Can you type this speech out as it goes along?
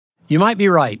You might be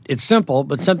right. It's simple,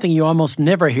 but something you almost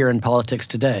never hear in politics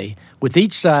today, with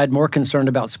each side more concerned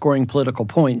about scoring political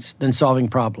points than solving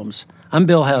problems. I'm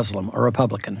Bill Haslam, a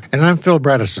Republican. And I'm Phil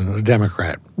Bredesen, a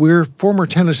Democrat. We're former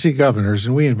Tennessee governors,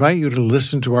 and we invite you to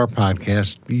listen to our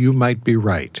podcast, You Might Be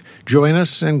Right. Join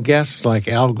us and guests like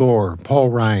Al Gore, Paul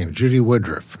Ryan, Judy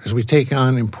Woodruff, as we take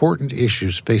on important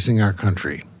issues facing our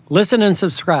country. Listen and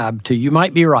subscribe to You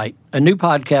Might Be Right, a new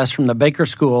podcast from the Baker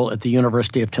School at the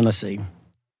University of Tennessee.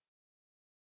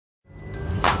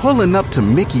 Pulling up to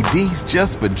Mickey D's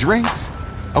just for drinks?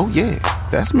 Oh yeah,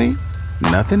 that's me.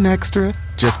 Nothing extra,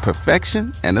 just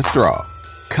perfection and a straw.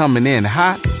 Coming in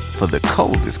hot for the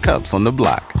coldest cups on the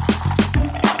block.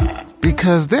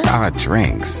 Because there are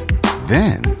drinks.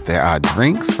 Then there are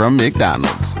drinks from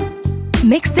McDonald's.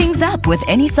 Mix things up with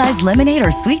any size lemonade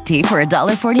or sweet tea for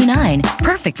 $1.49.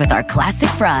 Perfect with our classic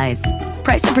fries.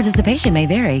 Price and participation may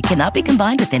vary. Cannot be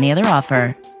combined with any other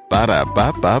offer.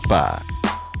 Ba-da-ba-ba-ba.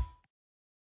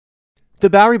 The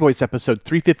Bowery Boys, episode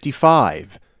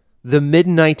 355, The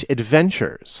Midnight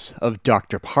Adventures of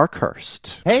Dr.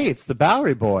 Parkhurst. Hey, it's the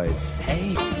Bowery Boys.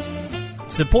 Hey.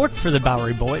 Support for the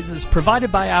Bowery Boys is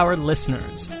provided by our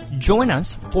listeners. Join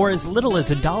us for as little as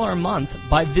 $1 a month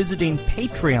by visiting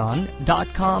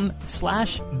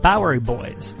patreon.com/Bowery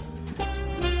Boys.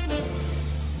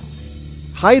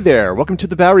 Hi there, welcome to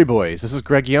the Bowery Boys. This is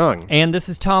Greg Young. And this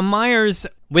is Tom Myers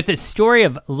with a story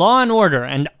of law and order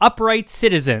and upright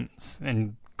citizens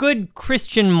and good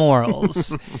Christian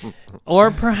morals. Or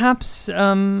perhaps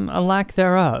a lack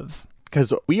thereof.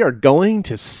 Because we are going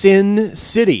to Sin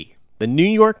City, the New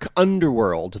York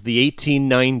underworld of the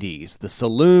 1890s. The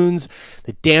saloons,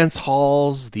 the dance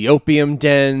halls, the opium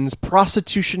dens,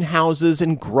 prostitution houses,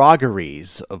 and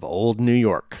groggeries of old New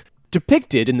York.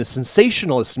 Depicted in the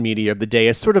sensationalist media of the day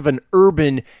as sort of an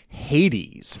urban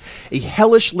Hades, a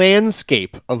hellish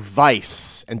landscape of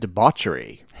vice and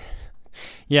debauchery.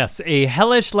 Yes, a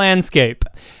hellish landscape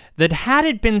that had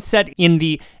it been set in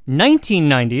the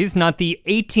 1990s, not the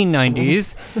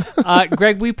 1890s,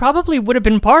 Greg, we probably would have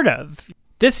been part of.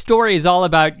 This story is all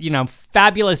about,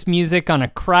 fabulous music on a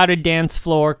crowded dance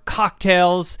floor,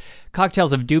 cocktails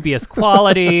of dubious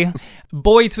quality,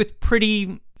 boys with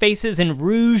pretty faces and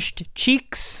rouged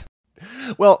cheeks.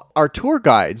 Well, our tour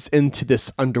guides into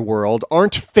this underworld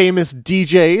aren't famous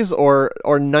DJs or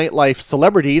nightlife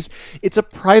celebrities. It's a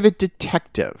private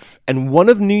detective and one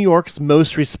of New York's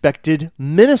most respected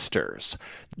ministers,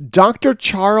 Dr.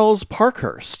 Charles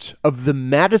Parkhurst of the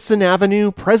Madison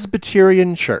Avenue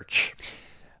Presbyterian Church.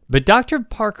 But Dr.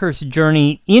 Parkhurst's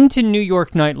journey into New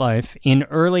York nightlife in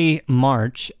early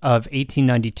March of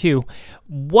 1892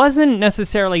 wasn't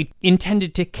necessarily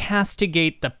intended to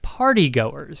castigate the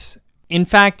partygoers. In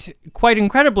fact, quite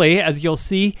incredibly, as you'll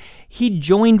see, he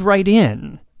joined right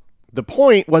in. The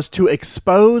point was to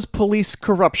expose police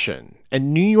corruption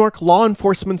and New York law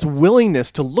enforcement's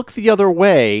willingness to look the other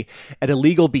way at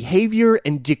illegal behavior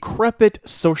and decrepit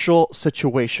social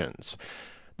situations.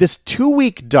 This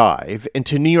 2-week dive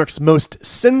into New York's most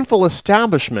sinful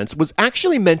establishments was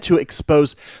actually meant to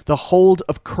expose the hold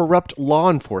of corrupt law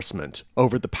enforcement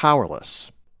over the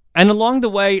powerless. And along the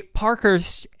way,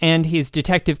 Parkhurst and his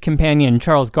detective companion,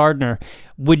 Charles Gardner,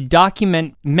 would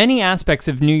document many aspects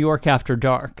of New York after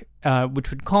dark,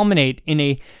 which would culminate in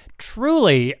a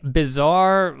truly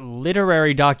bizarre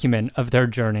literary document of their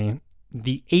journey,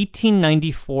 the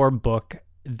 1894 book,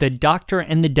 The Doctor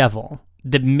and the Devil,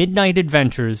 The Midnight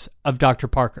Adventures of Dr.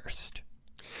 Parkhurst.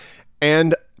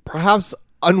 And perhaps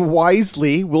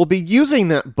unwisely, we'll be using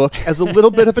that book as a little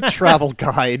bit of a travel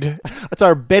guide. It's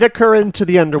our Baedeker into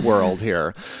the underworld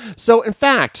here. So, in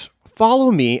fact, follow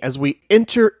me as we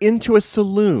enter into a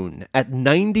saloon at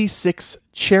 96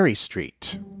 Cherry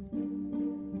Street.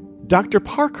 Dr.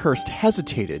 Parkhurst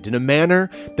hesitated in a manner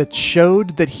that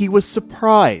showed that he was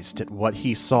surprised at what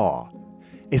he saw.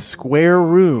 A square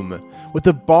room with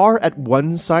a bar at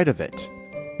one side of it.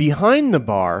 Behind the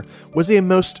bar was a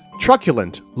most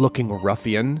truculent-looking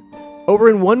ruffian. Over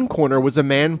in one corner was a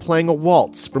man playing a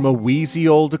waltz from a wheezy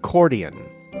old accordion.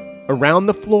 Around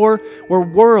the floor were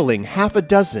whirling half a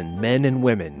dozen men and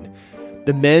women.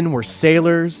 The men were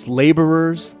sailors,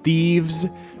 laborers, thieves,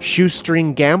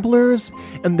 shoestring gamblers,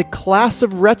 and the class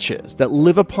of wretches that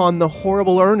live upon the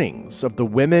horrible earnings of the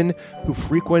women who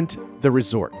frequent the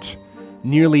resort.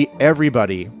 Nearly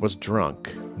everybody was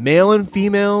drunk, male and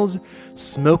females,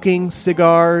 smoking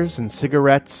cigars and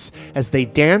cigarettes as they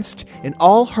danced and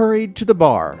all hurried to the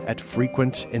bar at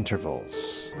frequent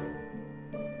intervals.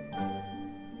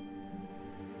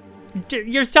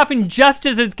 You're stopping just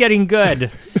as it's getting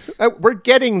good. We're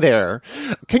getting there.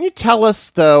 Can you tell us,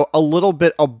 though, a little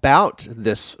bit about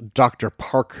this Dr.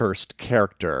 Parkhurst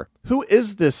character? Who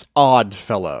is this odd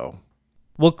fellow?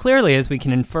 Well, clearly, as we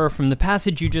can infer from the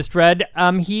passage you just read,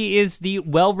 he is the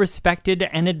well-respected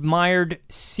and admired,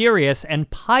 serious and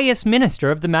pious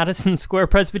minister of the Madison Square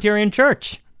Presbyterian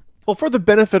Church. Well, for the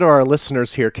benefit of our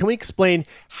listeners here, can we explain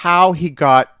how he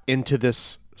got into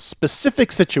this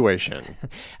specific situation?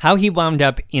 How he wound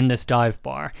up in this dive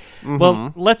bar.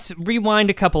 Well, let's rewind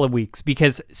a couple of weeks,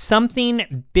 because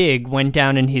something big went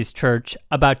down in his church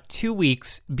about 2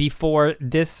 weeks before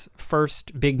this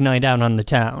first big night out on the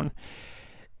town.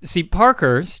 See,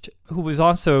 Parkhurst, who was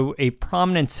also a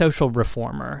prominent social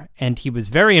reformer, and he was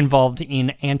very involved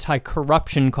in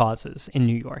anti-corruption causes in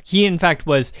New York. He, in fact,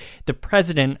 was the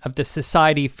president of the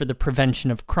Society for the Prevention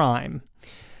of Crime.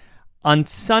 On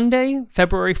Sunday,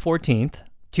 February 14th,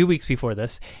 2 weeks before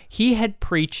this, he had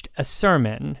preached a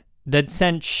sermon that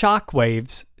sent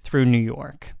shockwaves through New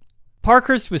York.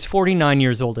 Parkhurst was 49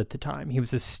 years old at the time. He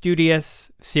was a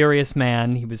studious, serious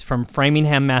man. He was from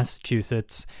Framingham,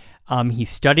 Massachusetts. He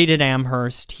studied at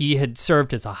Amherst. He had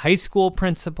served as a high school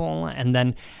principal and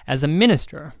then as a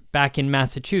minister back in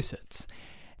Massachusetts.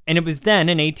 And it was then,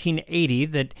 in 1880,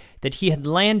 that he had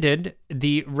landed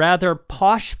the rather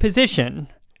posh position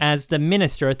as the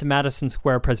minister at the Madison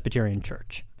Square Presbyterian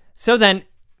Church. So then,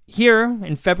 here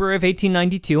in February of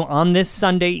 1892, on this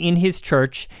Sunday in his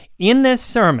church, in this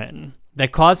sermon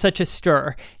that caused such a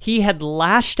stir, he had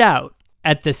lashed out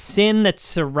at the sin that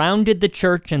surrounded the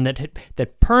church and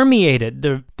that permeated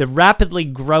the rapidly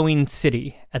growing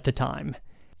city at the time.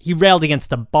 He railed against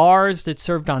the bars that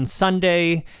served on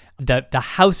Sunday, the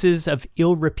houses of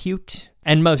ill repute,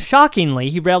 and most shockingly,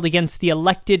 he railed against the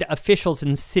elected officials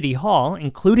in City Hall,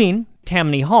 including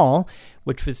Tammany Hall,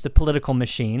 which was the political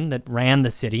machine that ran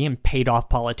the city and paid off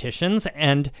politicians,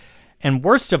 and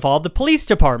worst of all, the police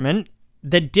department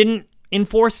that didn't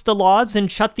enforce the laws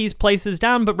and shut these places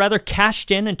down, but rather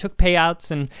cashed in and took payouts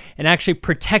and actually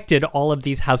protected all of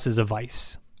these houses of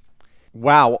vice.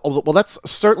 Wow. Well, that's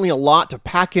certainly a lot to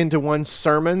pack into one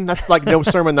sermon. That's like no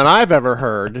sermon that I've ever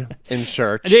heard in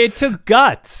church. It took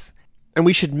guts. And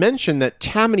we should mention that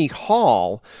Tammany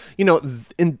Hall,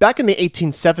 back in the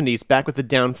 1870s, back with the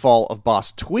downfall of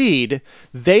Boss Tweed,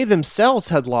 they themselves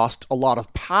had lost a lot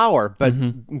of power.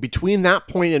 But between that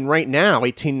point and right now,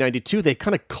 1892, they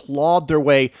kind of clawed their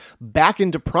way back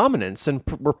into prominence and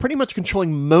were pretty much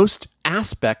controlling most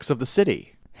aspects of the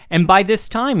city. And by this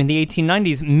time, in the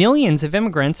 1890s, millions of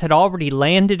immigrants had already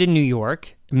landed in New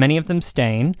York, many of them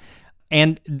staying.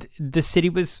 And the city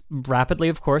was rapidly,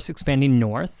 of course, expanding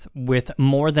north, with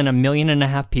more than 1.5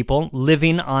 million people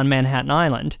living on Manhattan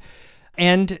Island.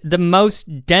 And the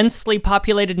most densely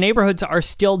populated neighborhoods are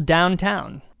still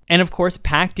downtown, and of course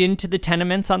packed into the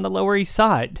tenements on the Lower East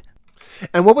Side.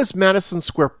 And what was Madison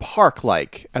Square Park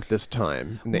like at this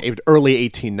time, in the early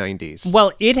 1890s?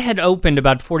 Well, it had opened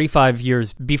about 45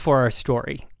 years before our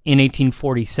story, in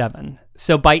 1847.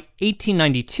 So by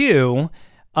 1892...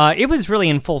 it was really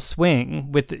in full swing,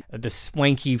 with the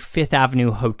swanky Fifth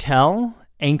Avenue Hotel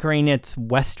anchoring its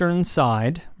western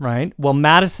side, right? Well,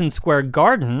 Madison Square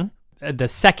Garden, the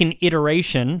second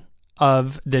iteration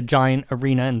of the giant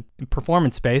arena and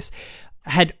performance space,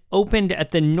 had opened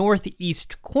at the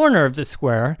northeast corner of the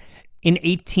square in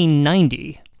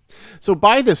 1890. So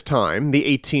by this time,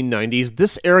 the 1890s,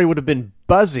 this area would have been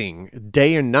buzzing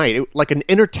day and night, like an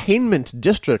entertainment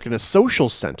district and a social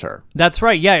center. That's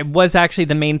right. Yeah, it was actually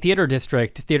the main theater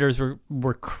district. Theaters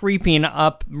were creeping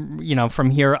up, from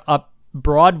here up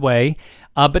Broadway,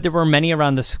 but there were many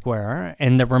around the square,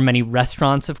 and there were many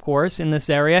restaurants, of course, in this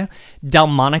area.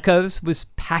 Delmonico's was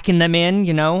packing them in,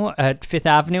 at Fifth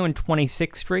Avenue and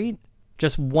 26th Street.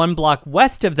 Just one block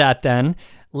west of that, then,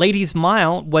 Ladies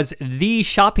Mile was the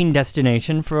shopping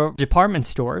destination for department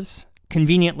stores,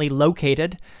 conveniently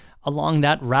located along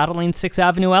that rattling 6th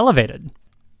Avenue elevated.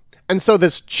 And so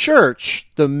this church,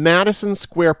 the Madison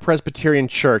Square Presbyterian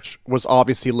Church, was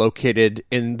obviously located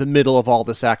in the middle of all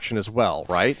this action as well,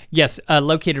 right? Yes,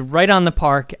 located right on the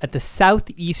park at the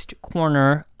southeast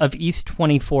corner of East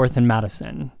 24th and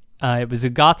Madison. It was a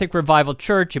Gothic Revival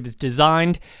church. It was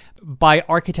designed by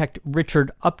architect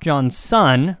Richard Upjohn's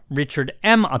son, Richard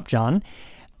M. Upjohn.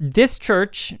 This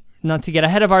church, not to get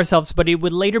ahead of ourselves, but it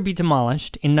would later be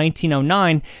demolished in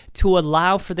 1909 to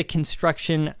allow for the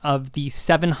construction of the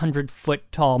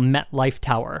 700-foot-tall MetLife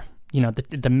Tower,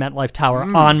 the MetLife Tower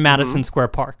on Madison Square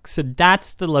Park. So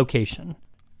that's the location.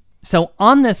 So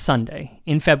on this Sunday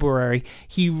in February,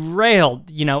 he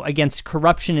railed, against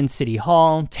corruption in City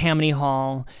Hall,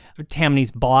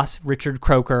 Tammany's boss, Richard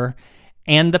Croker,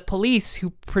 and the police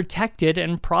who protected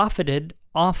and profited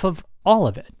off of all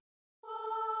of it.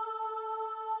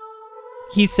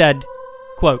 He said,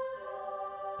 quote,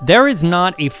 "There is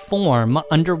not a form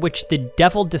under which the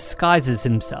devil disguises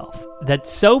himself that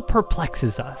so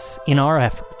perplexes us in our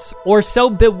efforts, or so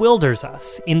bewilders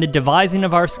us in the devising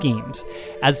of our schemes,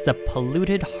 as the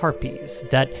polluted harpies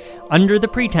that, under the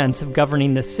pretense of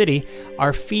governing the city,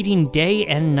 are feeding day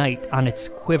and night on its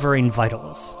quivering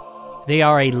vitals. They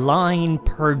are a lying,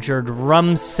 perjured,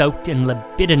 rum-soaked, and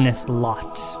libidinous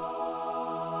lot."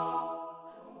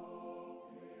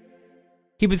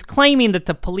 He was claiming that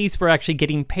the police were actually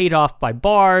getting paid off by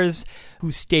bars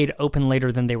who stayed open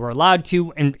later than they were allowed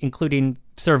to, and including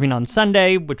serving on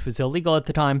Sunday, which was illegal at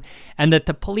the time, and that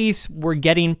the police were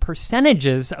getting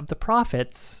percentages of the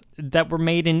profits that were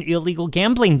made in illegal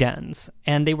gambling dens,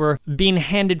 and they were being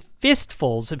handed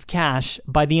fistfuls of cash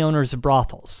by the owners of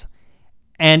brothels.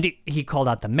 And he called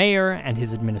out the mayor and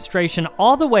his administration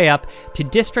all the way up to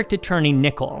District Attorney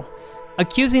Nickel,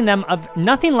 accusing them of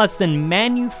nothing less than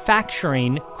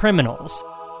manufacturing criminals.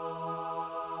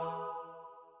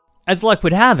 As luck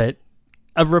would have it,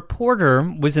 a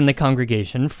reporter was in the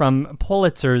congregation from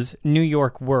Pulitzer's New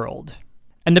York World,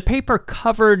 and the paper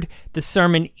covered the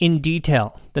sermon in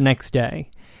detail the next day.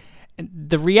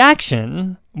 The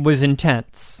reaction was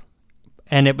intense,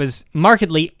 and it was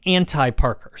markedly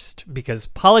anti-Parkhurst, because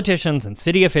politicians and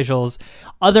city officials,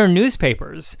 other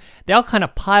newspapers, they all kind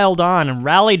of piled on and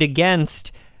rallied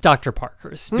against Dr.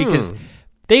 Parkhurst, because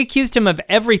they accused him of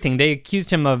everything. They accused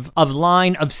him of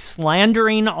lying, of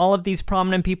slandering all of these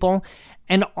prominent people,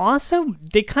 and also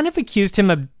they kind of accused him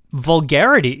of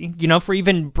vulgarity, for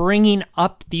even bringing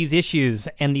up these issues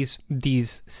and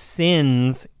these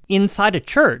sins inside a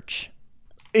church.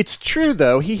 It's true,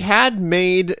 though. He had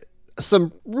made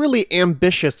some really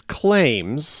ambitious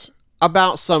claims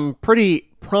about some pretty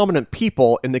prominent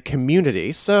people in the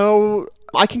community, so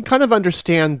I can kind of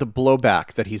understand the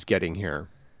blowback that he's getting here.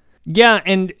 Yeah,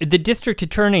 and the district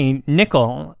attorney,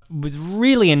 Nickel, was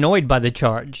really annoyed by the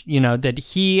charge, that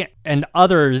he and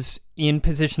others in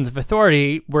positions of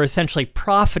authority were essentially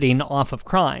profiting off of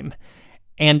crime,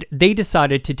 and they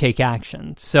decided to take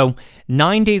action. So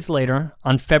 9 days later,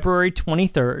 on February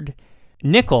 23rd,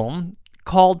 Nickel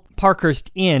called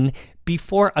Parkhurst in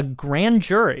before a grand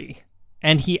jury,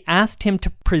 and he asked him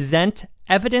to present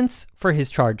evidence for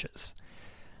his charges.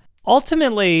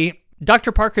 Ultimately,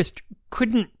 Dr. Parkhurst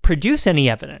couldn't produce any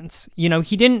evidence.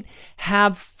 He didn't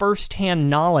have firsthand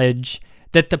knowledge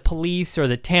that the police or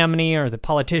the Tammany or the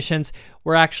politicians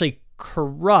were actually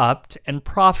corrupt and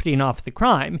profiting off the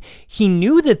crime. He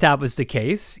knew that was the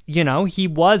case. He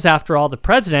was, after all, the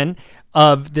president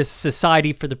of this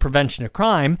Society for the Prevention of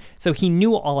Crime, so he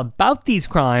knew all about these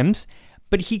crimes,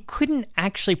 but he couldn't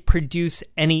actually produce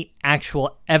any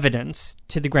actual evidence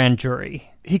to the grand jury.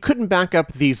 He couldn't back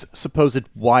up these supposed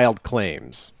wild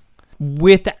claims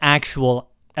with actual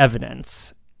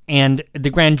evidence. And the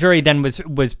grand jury then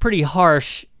was pretty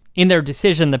harsh in their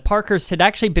decision that Parkhurst had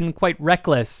actually been quite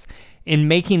reckless in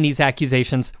making these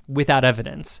accusations without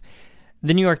evidence.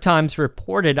 The New York Times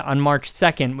reported on March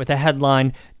 2nd with a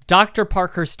headline, "Dr.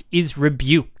 Parkhurst is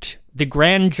rebuked. The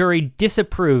grand jury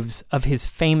disapproves of his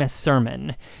famous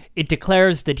sermon. It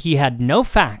declares that he had no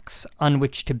facts on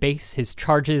which to base his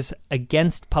charges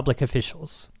against public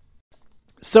officials."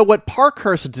 So what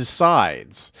Parkhurst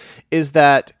decides is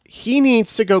that he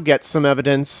needs to go get some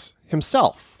evidence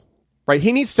himself, right?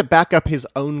 He needs to back up his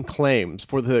own claims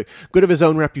for the good of his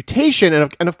own reputation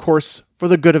and of course, for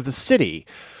the good of the city.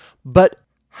 But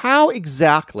how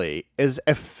exactly is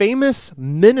a famous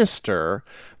minister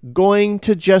going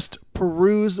to just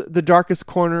peruse the darkest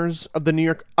corners of the New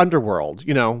York underworld,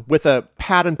 with a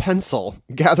pad and pencil,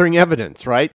 gathering evidence,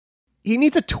 right? He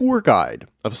needs a tour guide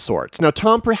of sorts. Now,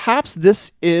 Tom, perhaps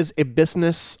this is a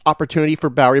business opportunity for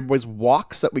Bowery Boys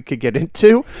walks that we could get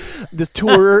into. The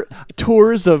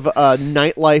tours of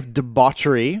nightlife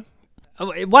debauchery.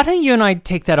 Why don't you and I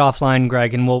take that offline,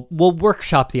 Greg, and we'll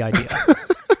workshop the idea.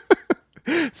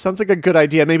 Sounds like a good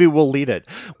idea. Maybe we'll lead it.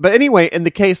 But anyway, in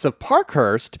the case of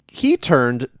Parkhurst, he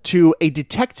turned to a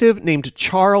detective named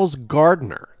Charles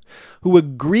Gardner, who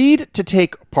agreed to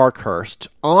take Parkhurst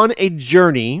on a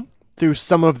journey through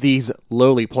some of these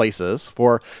lowly places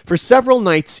for several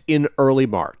nights in early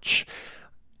March.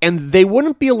 And they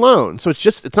wouldn't be alone. So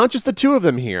it's not just the two of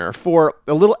them here. For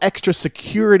a little extra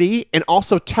security and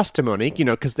also testimony,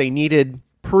 because they needed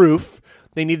proof.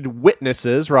 They needed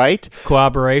witnesses, right?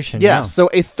 Corroboration. Yeah, so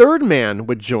a third man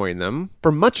would join them for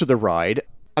much of the ride,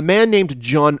 a man named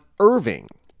John Irving,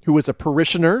 who was a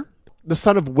parishioner, the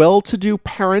son of well-to-do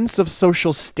parents of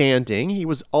social standing. He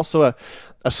was also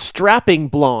a strapping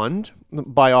blonde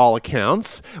by all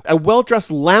accounts, a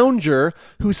well-dressed lounger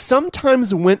who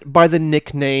sometimes went by the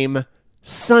nickname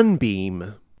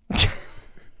Sunbeam.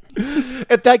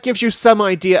 If that gives you some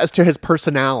idea as to his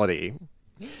personality.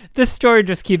 This story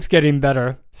just keeps getting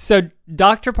better. So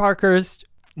Dr. Parkhurst,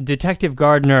 Detective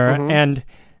Gardner, and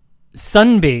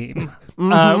Sunbeam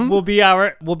will be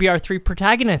our three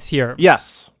protagonists here.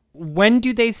 Yes. When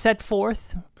do they set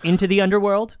forth into the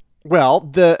underworld? Well,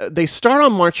 they start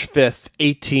on March 5th,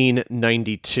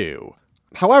 1892.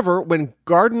 However, when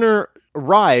Gardner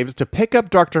arrives to pick up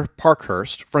Dr.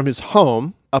 Parkhurst from his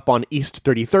home up on East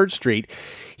 33rd Street,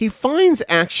 he finds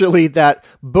actually that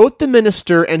both the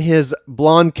minister and his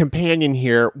blonde companion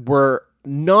here were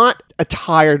not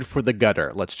attired for the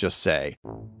gutter, let's just say.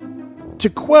 To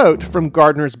quote from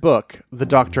Gardner's book, The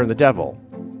Doctor and the Devil,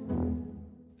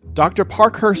 Dr.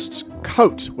 Parkhurst's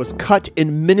coat was cut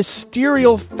in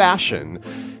ministerial fashion.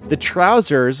 The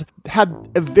trousers had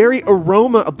a very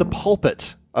aroma of the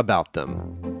pulpit about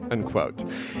them, unquote.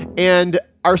 And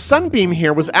our Sunbeam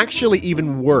here was actually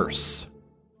even worse.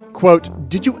 Quote,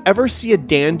 did you ever see a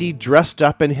dandy dressed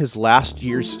up in his last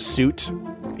year's suit?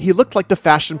 He looked like the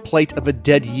fashion plate of a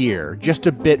dead year, just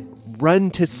a bit run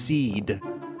to seed.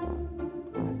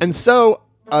 And so,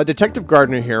 Detective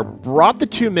Gardner here brought the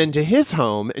two men to his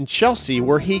home in Chelsea,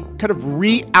 where he kind of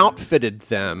re-outfitted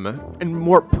them in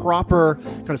more proper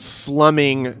kind of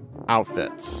slumming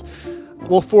outfits.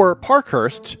 Well, for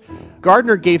Parkhurst,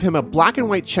 Gardner gave him a black and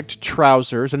white checked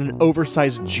trousers and an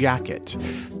oversized jacket,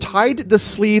 tied the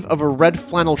sleeve of a red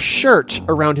flannel shirt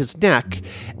around his neck,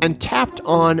 and tapped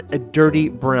on a dirty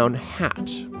brown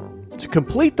hat. To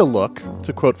complete the look,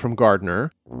 to quote from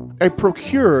Gardner, I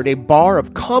procured a bar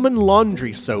of common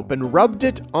laundry soap and rubbed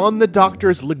it on the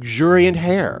doctor's luxuriant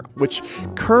hair, which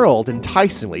curled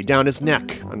enticingly down his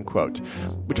neck, unquote,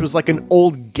 which was like an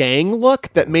old gang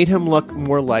look that made him look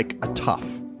more like a tough.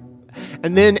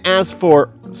 And then as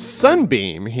for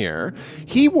Sunbeam here,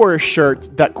 he wore a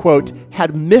shirt that, quote,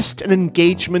 had missed an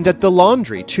engagement at the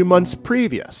laundry 2 months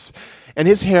previous, and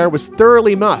his hair was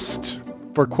thoroughly mussed,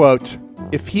 for, quote,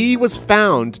 if he was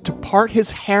found to part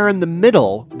his hair in the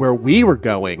middle where we were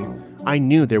going, I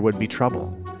knew there would be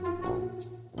trouble.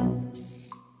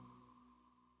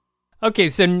 Okay,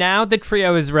 so now the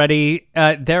trio is ready.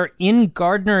 They're in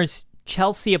Gardner's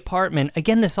Chelsea apartment.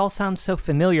 Again, this all sounds so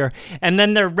familiar. And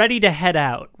then they're ready to head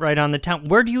out right on the town.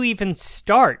 Where do you even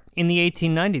start in the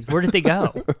 1890s? Where did they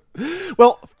go?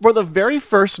 Well, for the very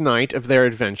first night of their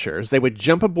adventures, they would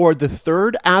jump aboard the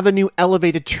 3rd Avenue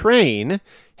elevated train,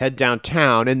 head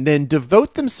downtown, and then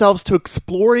devote themselves to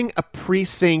exploring a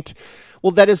precinct,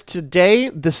 well, that is today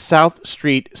the South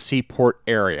Street Seaport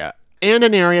area, and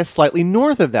an area slightly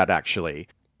north of that, actually.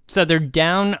 So they're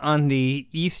down on the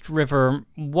East River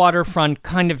waterfront,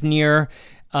 kind of near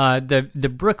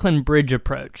the Brooklyn Bridge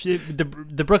approach.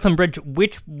 The Brooklyn Bridge,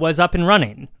 which was up and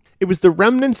running. It was the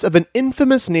remnants of an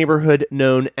infamous neighborhood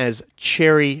known as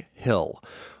Cherry Hill,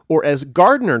 or as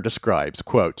Gardner describes,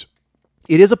 quote,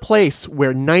 it is a place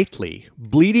where nightly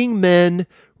bleeding men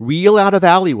reel out of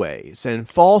alleyways and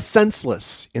fall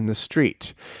senseless in the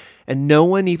street, and no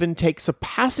one even takes a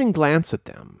passing glance at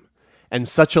them. And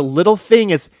such a little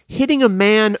thing as hitting a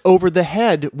man over the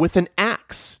head with an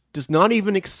axe does not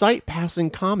even excite passing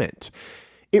comment.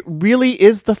 It really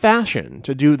is the fashion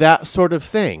to do that sort of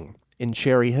thing in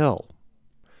Cherry Hill.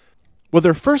 Well,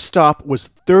 their first stop was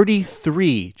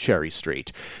 33 Cherry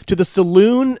Street, to the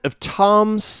saloon of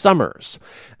Tom Summers.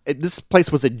 This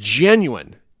place was a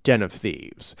genuine den of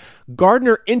thieves.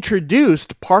 Gardner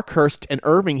introduced Parkhurst and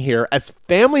Irving here as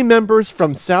family members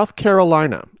from South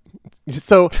Carolina.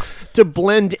 So to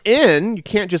blend in, you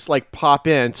can't just like pop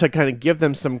in. To kind of give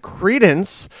them some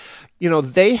credence,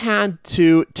 they had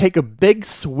to take a big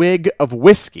swig of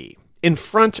whiskey in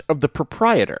front of the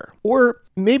proprietor. Or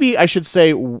maybe I should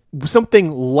say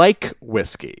something like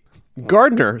whiskey.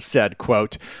 Gardner said,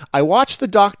 quote, I watched the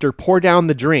doctor pour down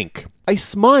the drink. I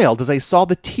smiled as I saw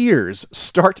the tears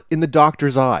start in the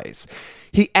doctor's eyes.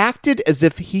 He acted as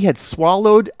if he had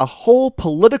swallowed a whole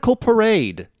political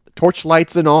parade,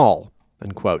 torchlights and all,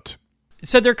 unquote.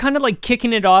 So they're kind of like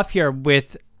kicking it off here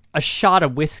with a shot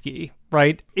of whiskey,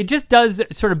 right? It just does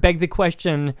sort of beg the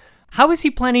question, how is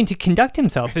he planning to conduct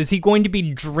himself? Is he going to be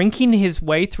drinking his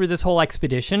way through this whole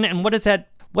expedition? And what does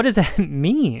that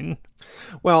mean?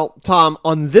 Well, Tom,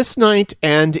 on this night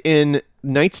and in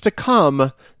nights to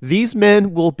come, these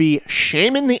men will be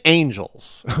shaming the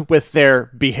angels with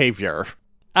their behavior.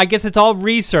 I guess it's all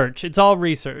research.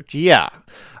 Yeah.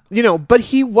 But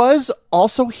he was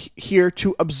also here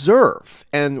to observe.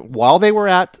 And while they were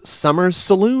at Summers'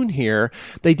 saloon here,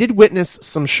 they did witness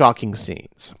some shocking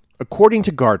scenes. According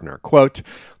to Gardner, quote,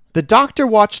 The doctor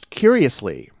watched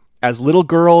curiously as little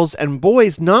girls and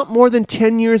boys not more than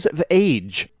 10 years of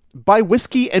age buy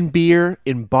whiskey and beer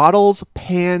in bottles,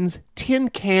 pans, tin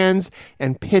cans,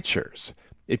 and pitchers.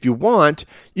 If you want,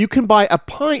 you can buy a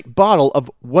pint bottle of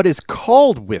what is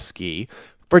called whiskey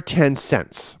for 10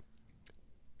 cents.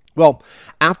 Well,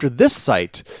 after this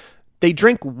sight, they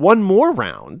drank one more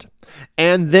round,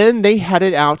 and then they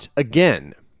headed out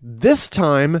again, this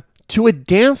time to a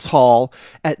dance hall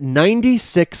at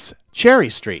 96 Cherry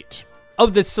Street. Oh,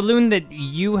 the saloon that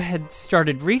you had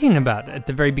started reading about at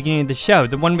the very beginning of the show,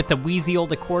 the one with the wheezy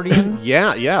old accordion?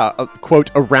 Yeah.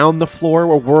 Quote, around the floor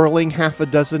were whirling half a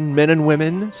dozen men and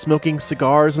women, smoking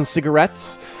cigars and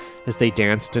cigarettes as they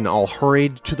danced and all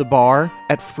hurried to the bar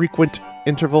at frequent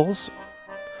intervals.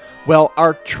 Well,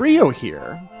 our trio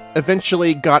here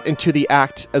eventually got into the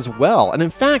act as well. And in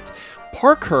fact,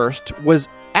 Parkhurst was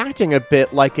acting a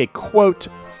bit like a, quote,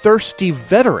 thirsty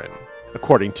veteran,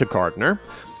 according to Gardner.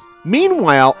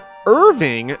 Meanwhile,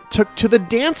 Irving took to the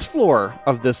dance floor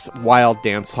of this wild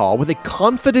dance hall with a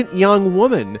confident young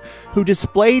woman who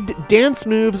displayed dance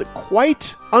moves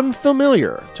quite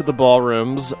unfamiliar to the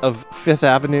ballrooms of Fifth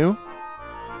Avenue.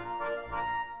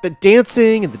 The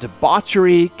dancing and the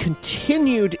debauchery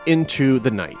continued into the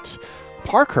night.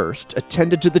 Parkhurst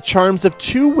attended to the charms of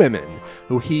two women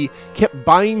who he kept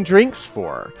buying drinks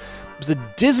for. It was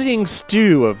a dizzying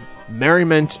stew of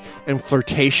merriment and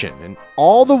flirtation, and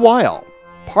all the while,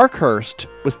 Parkhurst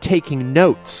was taking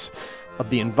notes of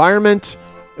the environment,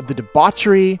 of the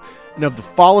debauchery, and of the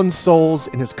fallen souls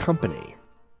in his company.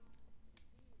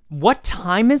 What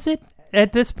time is it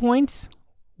at this point?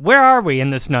 Where are we in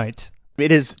this night?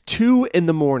 It is 2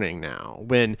 a.m. now,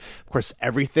 when, of course,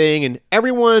 everything and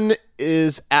everyone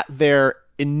is at their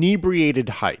inebriated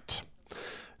height.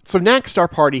 So next, our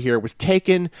party here was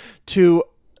taken to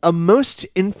a most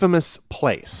infamous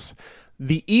place,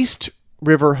 the East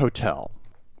River Hotel.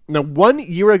 Now, 1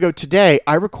 year ago today,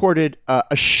 I recorded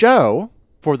a show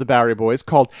for the Bowery Boys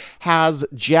called Has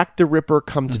Jack the Ripper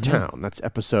Come to Town? That's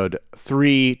episode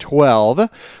 312,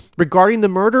 regarding the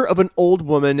murder of an old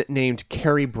woman named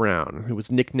Carrie Brown, who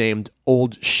was nicknamed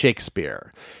Old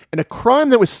Shakespeare, and a crime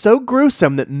that was so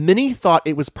gruesome that many thought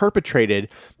it was perpetrated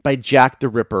by Jack the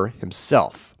Ripper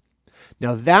himself.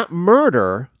 Now, that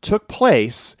murder took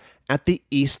place at the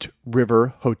East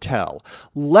River Hotel,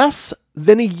 less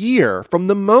than a year from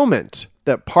the moment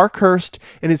that Parkhurst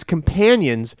and his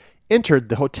companions entered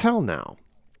the hotel now.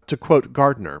 To quote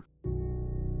Gardner,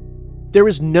 "There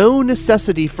is no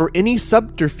necessity for any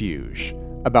subterfuge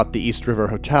about the East River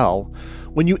Hotel.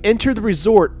 When you enter the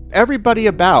resort, everybody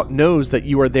about knows that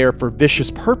you are there for vicious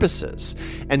purposes,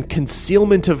 and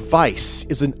concealment of vice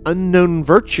is an unknown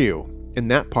virtue in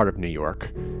that part of New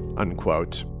York,"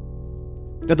 unquote.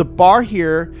 Now, the bar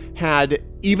here had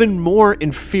even more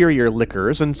inferior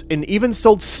liquors and even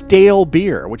sold stale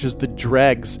beer, which is the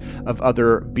dregs of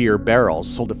other beer barrels,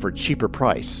 sold it for a cheaper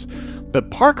price. But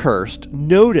Parkhurst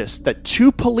noticed that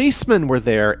 2 policemen were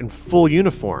there in full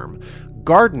uniform.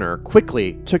 Gardner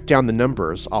quickly took down the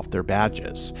numbers off their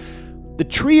badges. The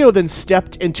trio then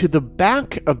stepped into the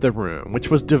back of the room, which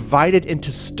was divided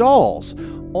into stalls,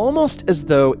 almost as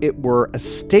though it were a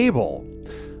stable.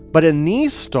 But in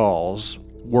these stalls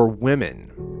were women.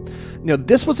 Now,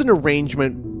 this was an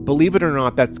arrangement, believe it or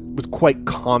not, that was quite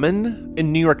common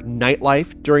in New York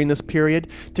nightlife during this period.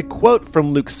 To quote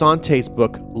from Luc Sante's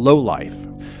book, Low Life,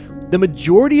 the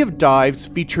majority of dives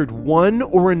featured one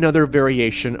or another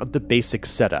variation of the basic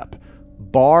setup: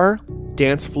 bar,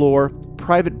 dance floor,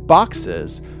 private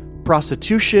boxes,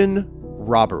 prostitution,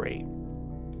 robbery.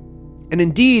 And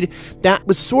indeed, that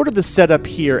was sort of the setup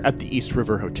here at the East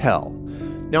River Hotel.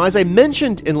 Now, as I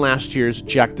mentioned in last year's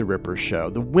Jack the Ripper show,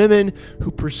 the women who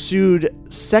pursued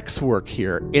sex work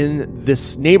here in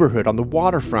this neighborhood on the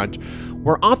waterfront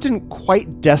were often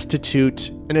quite destitute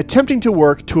and attempting to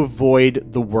work to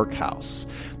avoid the workhouse.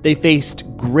 They faced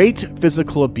great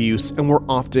physical abuse and were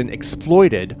often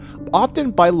exploited,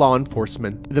 often by law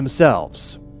enforcement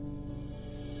themselves.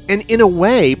 And in a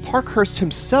way, Parkhurst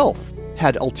himself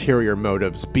had ulterior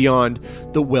motives beyond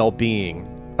the well-being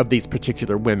of these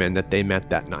particular women that they met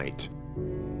that night.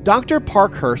 Dr.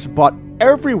 Parkhurst bought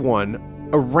everyone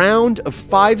a round of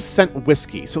 5-cent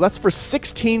whiskey, so that's for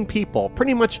 16 people,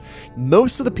 pretty much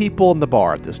most of the people in the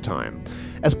bar at this time.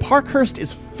 As Parkhurst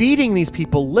is feeding these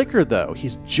people liquor, though,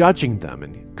 he's judging them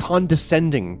and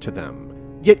condescending to them.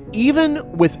 Yet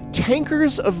even with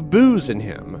tankers of booze in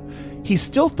him, he's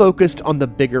still focused on the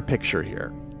bigger picture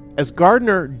here. As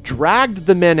Gardner dragged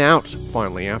the men out,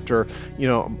 finally, after,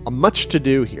 a much to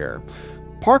do here,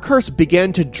 Parkhurst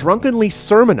began to drunkenly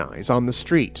sermonize on the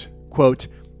street. Quote,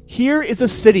 Here is a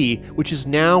city which is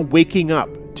now waking up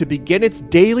to begin its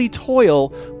daily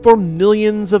toil for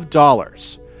millions of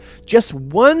dollars. Just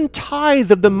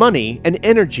 1/10 of the money and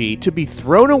energy to be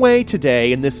thrown away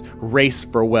today in this race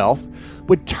for wealth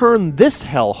would turn this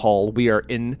hellhole we are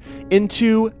in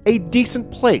into a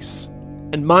decent place.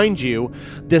 And mind you,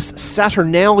 this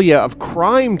Saturnalia of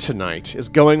crime tonight is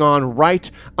going on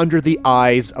right under the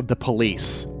eyes of the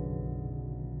police.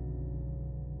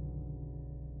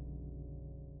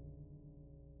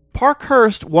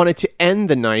 Parkhurst wanted to end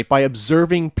the night by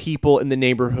observing people in the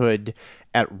neighborhood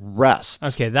at rest.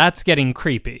 Okay, that's getting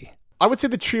creepy. I would say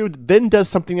the trio then does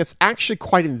something that's actually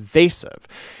quite invasive,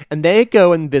 and they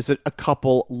go and visit a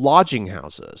couple lodging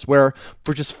houses where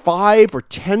for just 5 or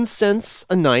 10 cents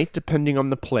a night, depending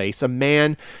on the place, a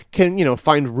man can,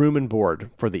 find room and board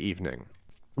for the evening.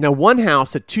 Now, one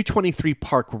house at 223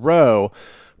 Park Row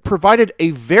provided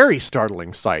a very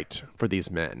startling sight for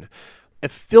these men. A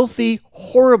filthy,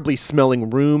 horribly smelling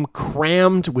room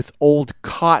crammed with old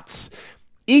cots,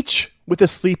 each with a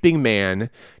sleeping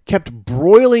man, kept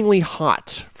broilingly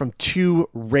hot from 2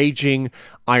 raging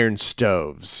iron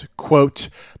stoves. Quote,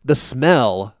 "The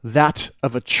smell, that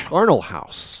of a charnel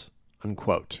house,"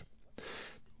 unquote.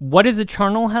 What is a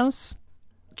charnel house?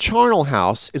 Charnel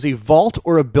house is a vault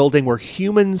or a building where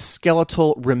human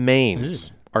skeletal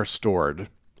remains are stored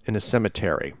in a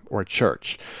cemetery or a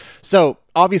church. So,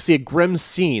 obviously a grim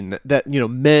scene that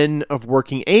men of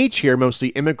working age here, mostly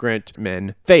immigrant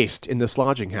men, faced in this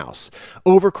lodging house.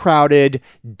 Overcrowded,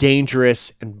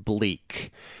 dangerous, and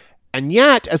bleak. And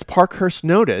yet, as Parkhurst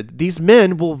noted, these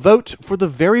men will vote for the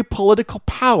very political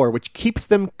power which keeps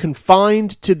them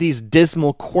confined to these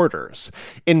dismal quarters.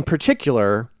 In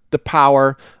particular, the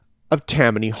power of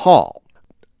Tammany Hall.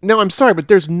 Now, I'm sorry, but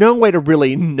there's no way to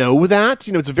really know that.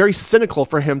 It's very cynical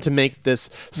for him to make this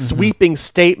sweeping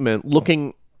statement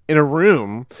looking in a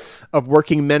room of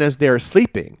working men as they're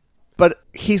sleeping. But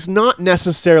he's not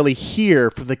necessarily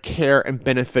here for the care and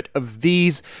benefit of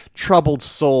these troubled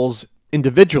souls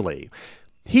individually.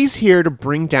 He's here to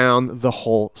bring down the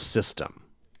whole system.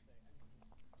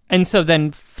 And so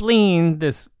then fleeing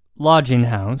this lodging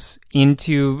house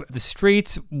into the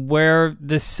streets where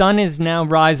the sun is now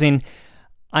rising,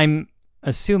 I'm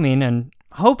assuming and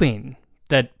hoping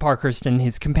that Parkhurst and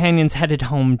his companions headed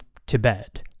home to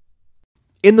bed.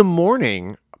 In the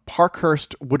morning,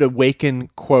 Parkhurst would awaken,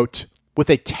 quote, with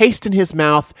a taste in his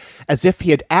mouth as if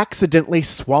he had accidentally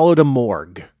swallowed a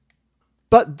morgue.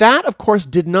 But that, of course,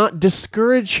 did not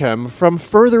discourage him from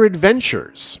further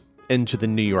adventures into the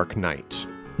New York night.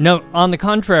 No, on the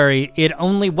contrary, it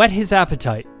only whet his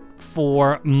appetite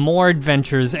for more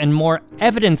adventures and more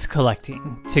evidence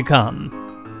collecting to come.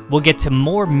 We'll get to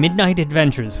more Midnight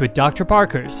Adventures with Dr.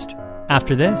 Parkhurst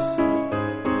after this.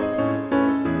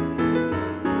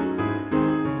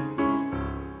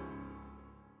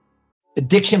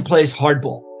 Addiction plays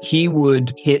hardball. He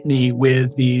would hit me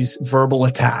with these verbal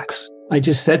attacks. I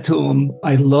just said to him,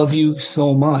 "I love you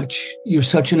so much. You're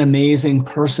such an amazing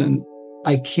person.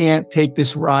 I can't take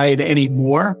this ride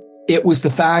anymore." It was the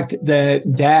fact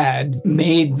that Dad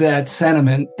made that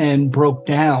sentiment and broke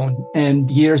down. And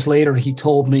years later, he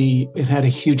told me it had a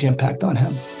huge impact on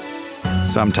him.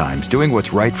 Sometimes doing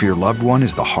what's right for your loved one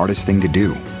is the hardest thing to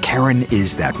do. Karen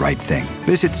is that right thing.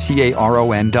 Visit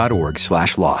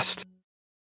caron.org/lost.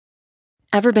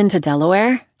 Ever been to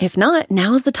Delaware? If not,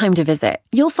 now's the time to visit.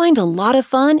 You'll find a lot of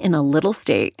fun in a little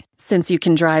state. Since you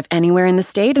can drive anywhere in the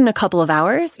state in a couple of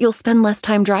hours, you'll spend less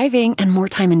time driving and more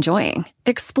time enjoying.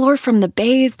 Explore from the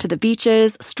bays to the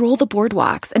beaches, stroll the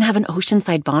boardwalks, and have an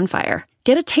oceanside bonfire.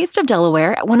 Get a taste of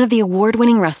Delaware at one of the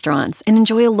award-winning restaurants and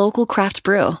enjoy a local craft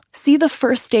brew. See the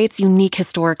first state's unique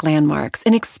historic landmarks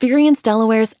and experience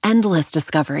Delaware's endless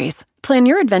discoveries. Plan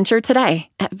your adventure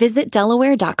today at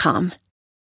visitdelaware.com.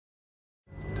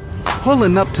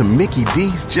 Pulling up to Mickey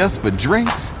D's just for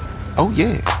drinks? Oh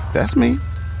yeah, that's me.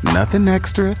 Nothing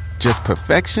extra, just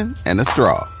perfection and a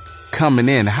straw. Coming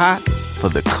in hot for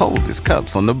the coldest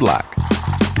cups on the block.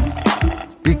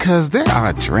 Because there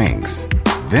are drinks.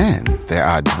 Then there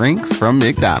are drinks from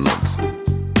McDonald's.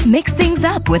 Mix things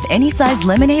up with any size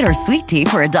lemonade or sweet tea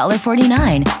for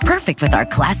 $1.49. Perfect with our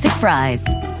classic fries.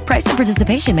 Price and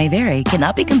participation may vary.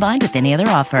 Cannot be combined with any other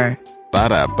offer.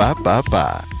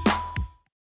 Ba-da-ba-ba-ba.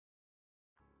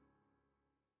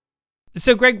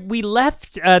 So, Greg, we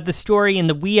left the story in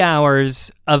the wee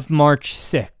hours of March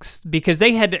 6th because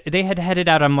they had headed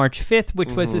out on March 5th,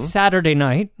 which was a Saturday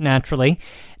night, naturally.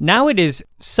 Now it is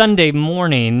Sunday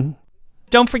morning.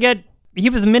 Don't forget, he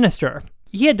was a minister.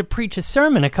 He had to preach a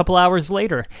sermon a couple hours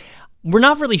later. We're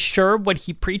not really sure what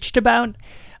he preached about.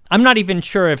 I'm not even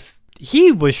sure if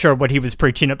he was sure what he was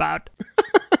preaching about.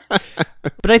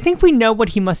 But I think we know what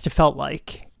he must have felt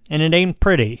like, and it ain't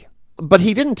pretty. But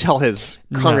he didn't tell his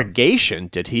congregation,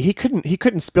 did he? He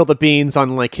couldn't spill the beans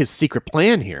on like his secret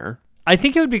plan here. I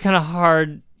think it would be kind of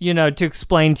hard, to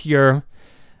explain to your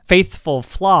faithful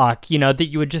flock, that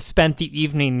you had just spent the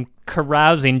evening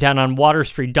carousing down on Water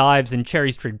Street dives and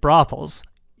Cherry Street brothels.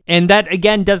 And that,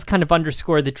 again, does kind of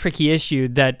underscore the tricky issue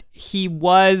that he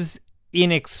was,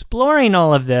 in exploring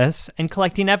all of this and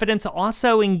collecting evidence,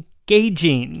 also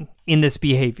engaging in this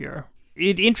behavior.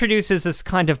 It introduces this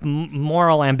kind of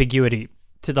moral ambiguity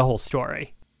to the whole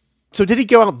story. So did he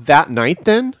go out that night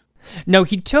then? No,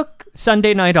 he took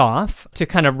Sunday night off to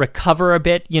kind of recover a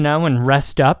bit, and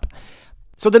rest up.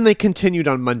 So then they continued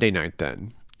on Monday night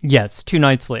then? Yes, 2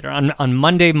 nights later. On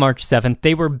Monday, March 7th,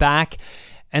 they were back,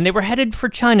 and they were headed for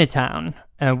Chinatown,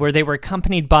 where they were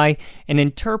accompanied by an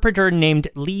interpreter named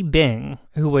Li Bing,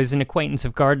 who was an acquaintance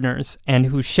of Gardner's and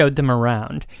who showed them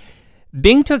around.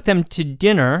 Bing took them to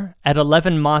dinner at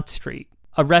 11 Mott Street,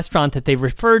 a restaurant that they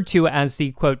referred to as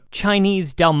the, quote,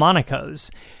 Chinese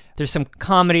Delmonico's. There's some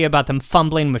comedy about them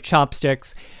fumbling with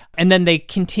chopsticks, and then they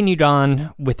continued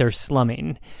on with their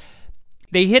slumming.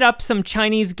 They hit up some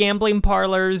Chinese gambling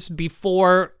parlors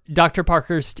before Dr.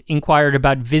 Parkhurst inquired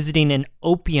about visiting an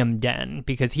opium den,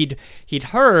 because he'd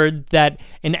heard that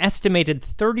an estimated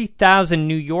 30,000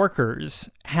 New Yorkers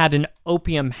had an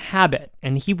opium habit,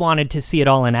 and he wanted to see it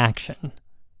all in action.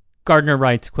 Gardner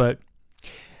writes, quote,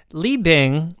 Li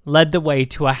Bing led the way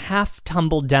to a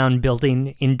half-tumbled-down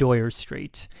building in Doyer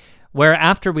Street, where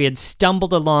after we had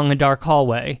stumbled along a dark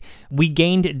hallway, we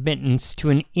gained admittance to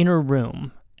an inner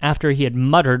room, after he had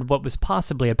muttered what was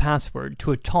possibly a password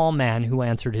to a tall man who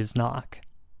answered his knock.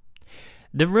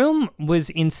 The room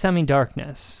was in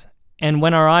semi-darkness, and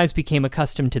when our eyes became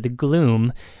accustomed to the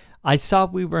gloom, I saw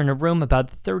we were in a room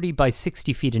about 30 by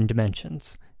 60 feet in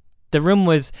dimensions. The room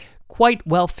was quite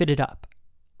well fitted up.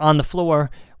 On the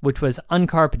floor, which was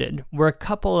uncarpeted, were a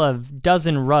couple of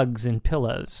dozen rugs and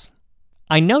pillows.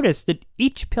 I noticed that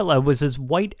each pillow was as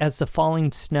white as the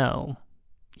falling snow.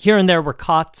 Here and there were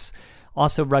cots,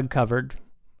 also rug-covered,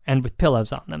 and with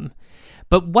pillows on them.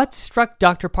 But what struck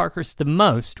Dr. Parkhurst the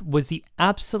most was the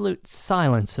absolute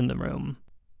silence in the room.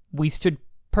 We stood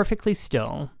perfectly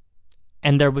still,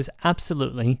 and there was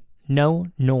absolutely no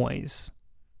noise.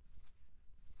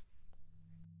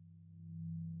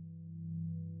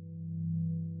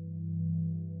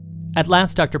 At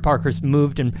last, Dr. Parkhurst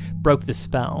moved and broke the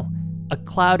spell. A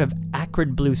cloud of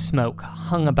acrid blue smoke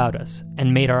hung about us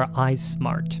and made our eyes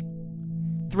smart.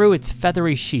 Through its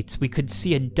feathery sheets, we could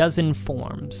see a dozen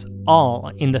forms,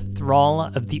 all in the thrall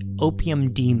of the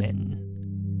opium demon.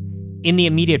 In the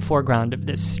immediate foreground of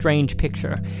this strange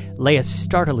picture lay a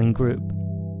startling group.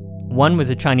 One was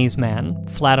a Chinese man,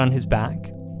 flat on his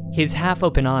back. His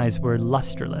half-open eyes were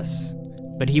lusterless,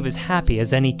 but he was happy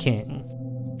as any king,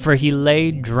 for he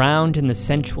lay drowned in the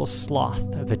sensual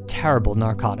sloth of a terrible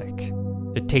narcotic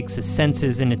that takes the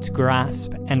senses in its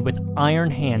grasp and with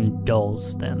iron hand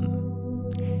dulls them.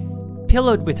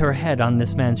 Pillowed with her head on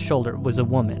this man's shoulder was a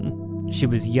woman. She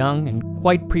was young and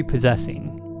quite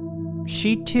prepossessing.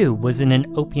 She, too, was in an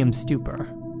opium stupor.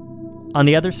 On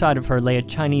the other side of her lay a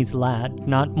Chinese lad,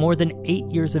 not more than 8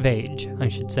 years of age, I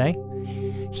should say.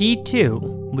 He, too,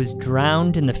 was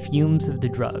drowned in the fumes of the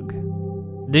drug.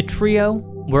 The trio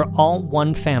were all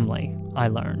one family, I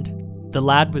learned. The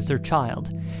lad was their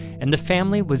child, and the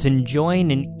family was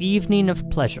enjoying an evening of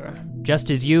pleasure,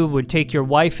 just as you would take your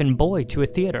wife and boy to a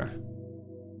theater.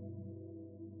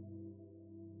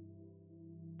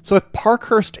 So if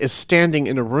Parkhurst is standing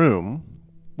in a room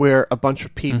where a bunch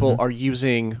of people are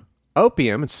using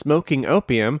opium and smoking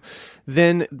opium,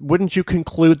 then wouldn't you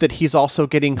conclude that he's also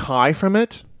getting high from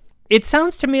it? It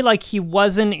sounds to me like he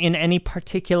wasn't in any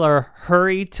particular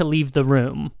hurry to leave the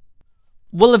room.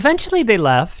 Well, eventually they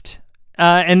left,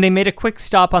 and they made a quick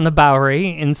stop on the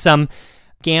Bowery in some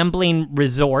gambling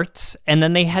resorts, and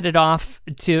then they headed off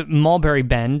to Mulberry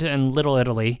Bend in Little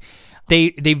Italy. They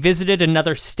visited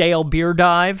another stale beer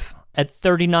dive at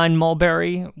 39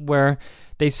 Mulberry, where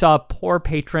they saw poor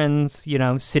patrons,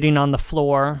 sitting on the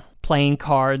floor, playing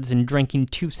cards and drinking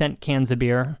 2-cent cans of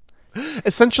beer.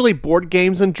 Essentially board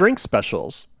games and drink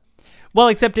specials. Well,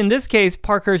 except in this case,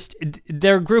 Parkhurst,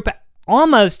 their group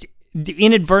almost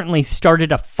inadvertently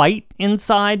started a fight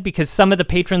inside because some of the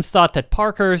patrons thought that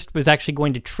Parkhurst was actually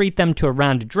going to treat them to a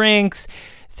round of drinks.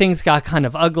 Things got kind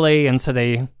of ugly, and so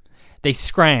they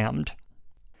scrammed.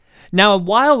 Now, a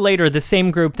while later, the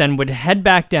same group then would head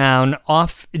back down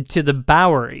off to the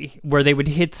Bowery, where they would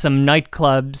hit some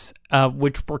nightclubs,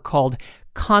 which were called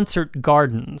concert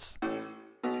gardens.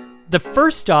 The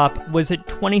first stop was at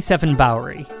 27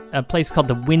 Bowery, a place called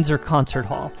the Windsor Concert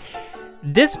Hall.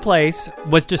 This place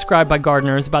was described by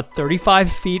Gardner as about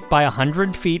 35 feet by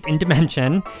 100 feet in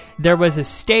dimension. There was a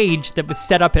stage that was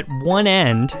set up at one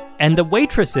end, and the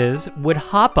waitresses would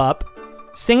hop up,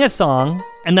 sing a song,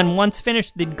 and then once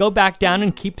finished, they'd go back down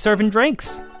and keep serving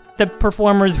drinks. The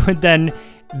performers would then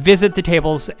visit the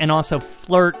tables and also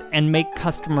flirt and make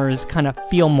customers kind of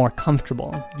feel more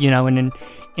comfortable,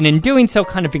 and in doing so,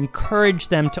 kind of encourage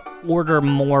them to order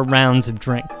more rounds of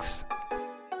drinks.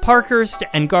 Parkhurst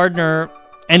and Gardner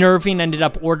and Irving ended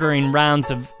up ordering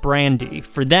rounds of brandy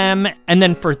for them, and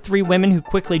then for three women who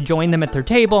quickly joined them at their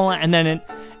table, and then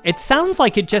it sounds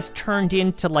like it just turned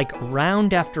into like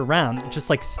round after round, just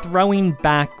like throwing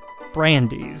back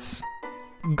brandies.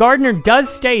 Gardner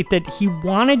does state that he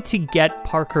wanted to get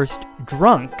Parkhurst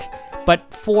drunk,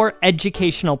 but for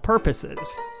educational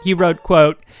purposes. He wrote,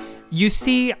 quote, "You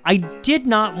see, I did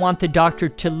not want the doctor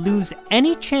to lose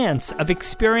any chance of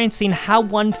experiencing how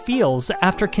one feels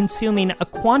after consuming a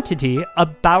quantity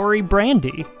of Bowery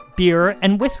brandy, beer,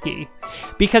 and whiskey,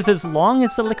 because as long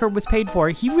as the liquor was paid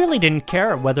for, he really didn't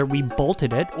care whether we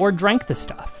bolted it or drank the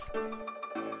stuff."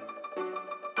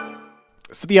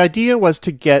 So the idea was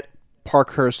to get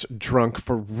Parkhurst drunk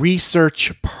for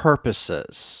research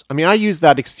purposes. I mean, I use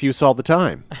that excuse all the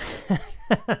time.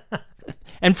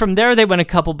 And from there, they went a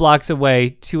couple blocks away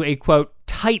to a, quote,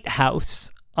 tight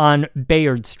house on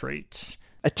Bayard Street.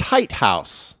 A tight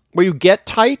house? Where you get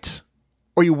tight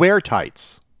or you wear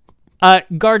tights?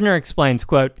 Gardner explains,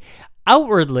 quote,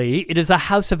 "Outwardly, it is a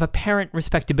house of apparent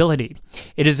respectability.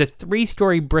 It is a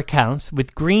 3-story brick house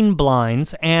with green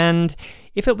blinds and,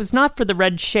 if it was not for the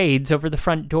red shades over the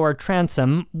front door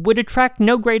transom, would attract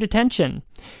no great attention.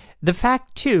 The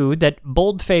fact, too, that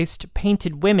bold-faced,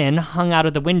 painted women hung out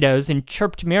of the windows and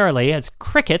chirped merrily as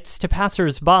crickets to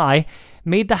passers-by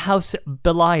made the house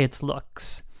belie its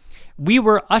looks. We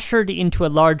were ushered into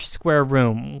a large square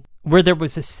room where there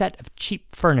was a set of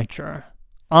cheap furniture.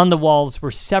 On the walls were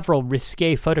several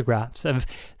risque photographs of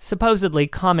supposedly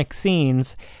comic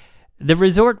scenes. The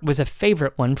resort was a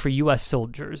favorite one for U.S.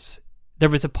 soldiers. There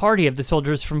was a party of the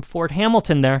soldiers from Fort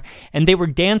Hamilton there, and they were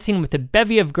dancing with a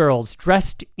bevy of girls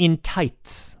dressed in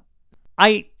tights.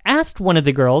 I asked one of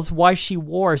the girls why she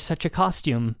wore such a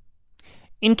costume.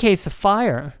 'In case of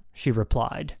fire,' she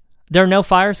replied. 'There are no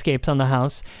fire escapes on the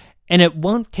house, and it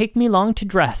won't take me long to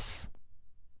dress.'"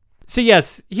 So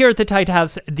yes, here at the tight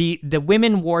house, the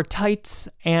women wore tights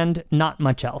and not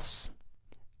much else.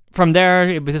 From there,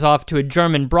 it was off to a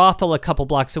German brothel a couple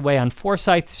blocks away on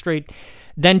Forsyth Street,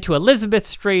 then to Elizabeth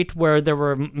Street, where there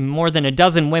were more than a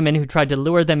dozen women who tried to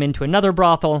lure them into another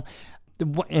brothel.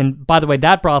 And by the way,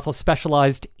 that brothel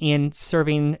specialized in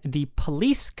serving the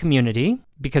police community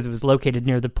because it was located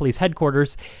near the police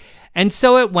headquarters. And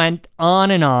so it went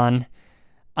on and on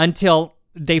until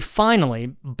they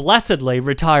finally, blessedly,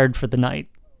 retired for the night.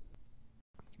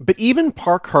 But even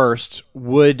Parkhurst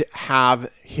would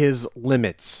have his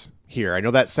limits here. I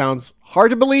know that sounds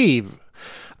hard to believe.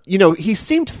 He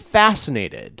seemed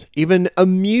fascinated, even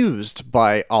amused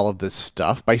by all of this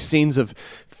stuff, by scenes of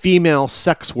female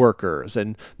sex workers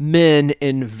and men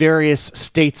in various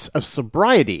states of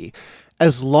sobriety,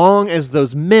 as long as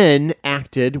those men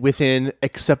acted within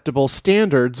acceptable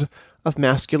standards of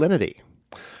masculinity.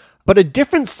 But a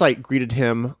different sight greeted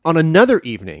him on another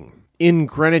evening in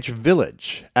Greenwich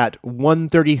Village at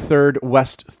 133rd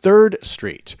West 3rd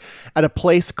Street at a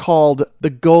place called the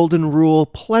Golden Rule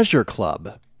Pleasure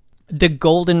Club. The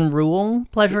Golden Rule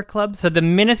Pleasure Club? So the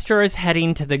minister is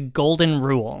heading to the Golden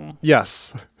Rule.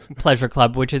 Yes. Pleasure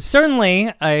Club, which is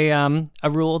certainly a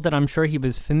rule that I'm sure he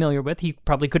was familiar with. He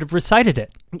probably could have recited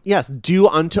it. Yes, do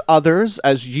unto others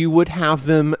as you would have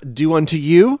them do unto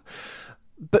you.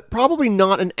 But probably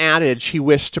not an adage he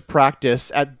wished to practice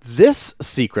at this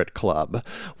secret club,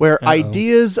 where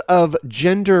ideas of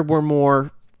gender were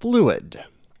more fluid.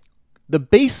 The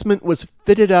basement was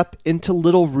fitted up into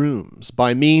little rooms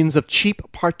by means of cheap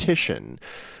partition,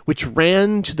 which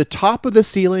ran to the top of the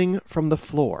ceiling from the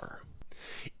floor.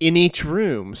 In each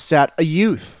room sat a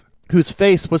youth whose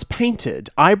face was painted,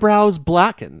 eyebrows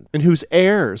blackened, and whose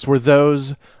airs were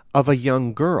those of a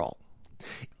young girl.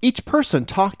 Each person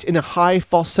talked in a high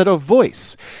falsetto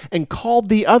voice and called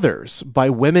the others by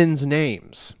women's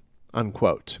names,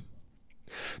 unquote.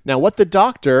 Now, what the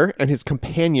doctor and his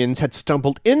companions had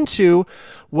stumbled into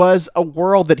was a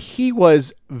world that he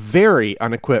was very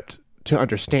unequipped to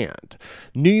understand.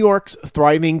 New York's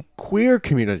thriving queer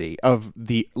community of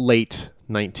the late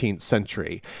 19th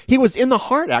century. He was in the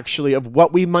heart, actually, of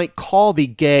what we might call the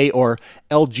gay or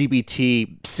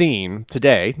LGBT scene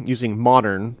today, using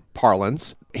modern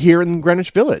parlance. here in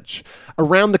Greenwich Village.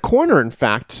 Around the corner, in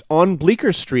fact, on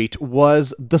Bleecker Street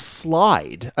was The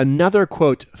Slide, another,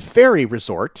 quote, ferry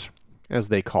resort, as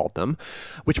they called them,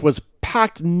 which was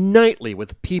packed nightly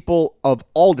with people of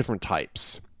all different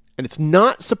types. And it's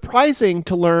not surprising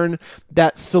to learn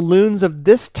that saloons of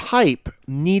this type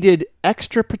needed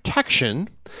extra protection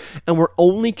and were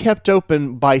only kept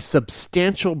open by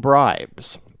substantial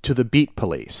bribes to the beat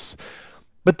police.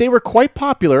 But they were quite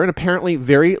popular and apparently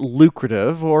very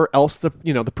lucrative, or else the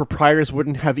proprietors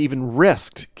wouldn't have even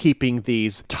risked keeping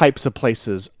these types of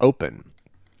places open.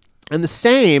 And the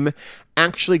same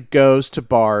actually goes to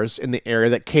bars in the area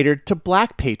that catered to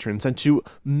black patrons and to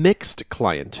mixed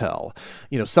clientele,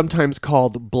 sometimes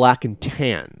called black and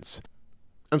tans.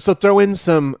 And so throw in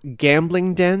some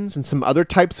gambling dens and some other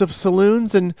types of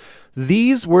saloons, and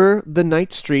these were the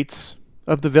night streets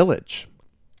of the village.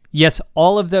 Yes,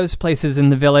 all of those places in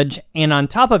the village, and on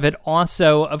top of it,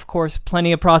 also, of course,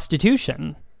 plenty of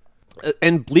prostitution.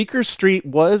 And Bleecker Street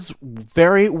was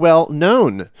very well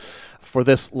known for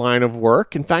this line of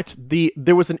work. In fact,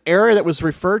 there was an area that was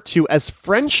referred to as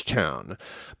Frenchtown,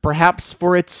 perhaps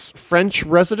for its French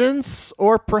residents,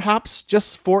 or perhaps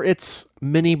just for its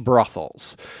many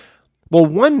brothels. Well,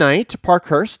 one night,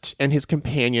 Parkhurst and his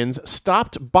companions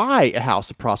stopped by a house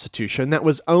of prostitution that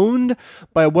was owned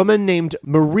by a woman named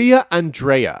Maria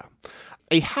Andrea.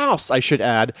 A house, I should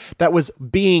add, that was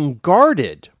being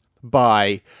guarded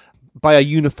by a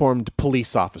uniformed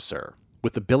police officer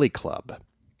with a billy club.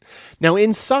 Now,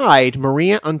 inside,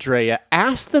 Maria Andrea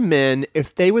asked the men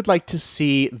if they would like to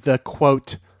see the,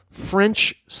 quote,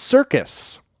 French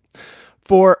circus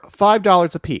for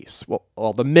 $5 apiece.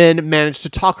 Well, the men managed to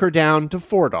talk her down to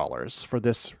 $4 for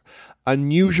this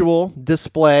unusual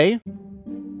display.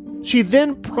 She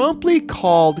then promptly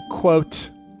called, quote,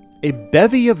 a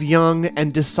bevy of young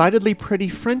and decidedly pretty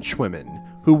French women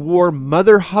who wore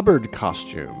Mother Hubbard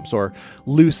costumes or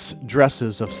loose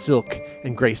dresses of silk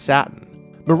and gray satin.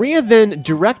 Maria then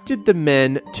directed the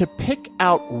men to pick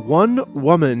out one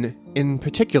woman in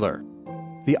particular.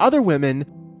 The other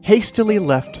women hastily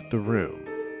left the room.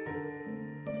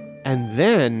 And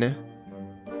then,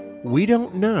 we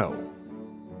don't know.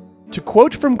 To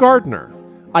quote from Gardner,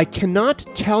 I cannot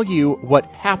tell you what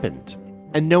happened,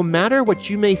 and no matter what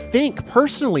you may think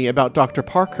personally about Dr.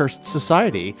 Parkhurst's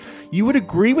society, you would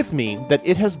agree with me that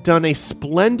it has done a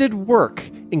splendid work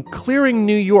in clearing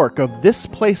New York of this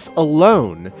place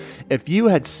alone if you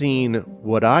had seen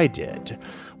what I did,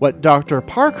 what Dr.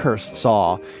 Parkhurst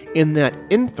saw in that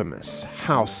infamous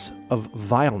house of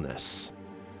vileness.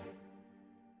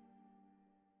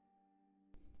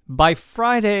 By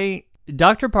Friday,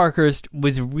 Dr. Parkhurst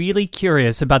was really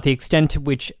curious about the extent to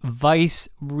which vice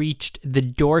reached the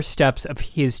doorsteps of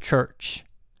his church.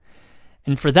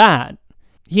 And for that,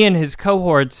 he and his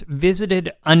cohorts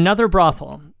visited another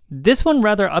brothel, this one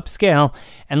rather upscale,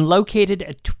 and located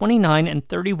at 29 and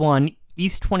 31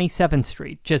 East 27th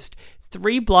Street, just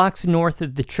 3 blocks north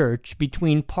of the church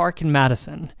between Park and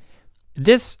Madison.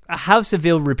 This house of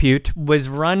ill repute was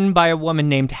run by a woman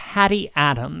named Hattie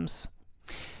Adams.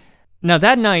 Now,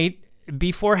 that night,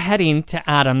 before heading to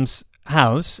Adams'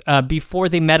 house, before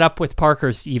they met up with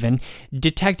Parkhurst even,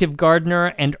 Detective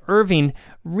Gardner and Irving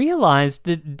realized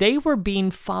that they were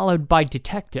being followed by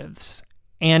detectives.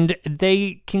 And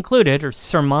they concluded, or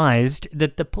surmised,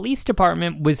 that the police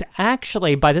department was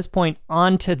actually, by this point,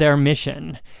 onto their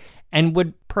mission, and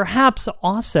would perhaps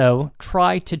also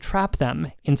try to trap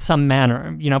them in some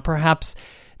manner. Perhaps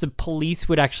the police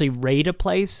would actually raid a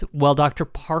place while Dr.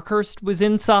 Parkhurst was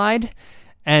inside,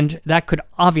 and that could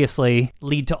obviously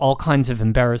lead to all kinds of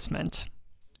embarrassment.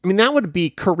 I mean, that would be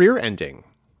career-ending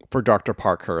for Dr.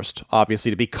 Parkhurst,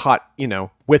 obviously, to be caught,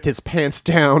 with his pants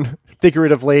down,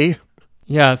 figuratively.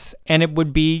 Yes, and it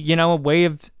would be, a way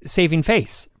of saving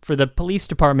face for the police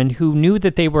department, who knew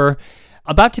that they were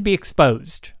about to be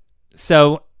exposed.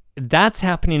 So that's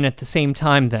happening at the same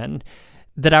time, then,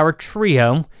 that our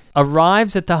trio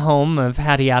arrives at the home of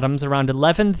Hattie Adams around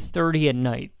 11:30 at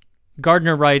night.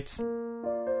 Gardner writes,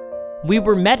 "We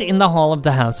were met in the hall of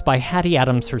the house by Hattie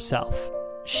Adams herself.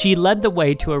 She led the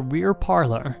way to a rear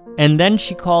parlor, and then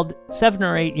she called 7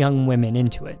 or 8 young women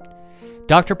into it.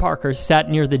 Dr. Parkhurst sat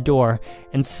near the door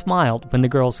and smiled when the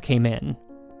girls came in.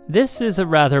 'This is a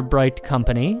rather bright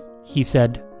company,' he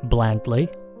said blandly.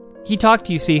 He talked,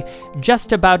 you see,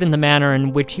 just about in the manner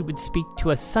in which he would speak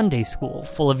to a Sunday school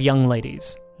full of young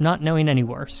ladies, not knowing any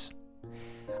worse.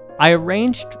 I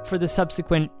arranged for the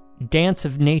subsequent dance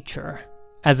of nature,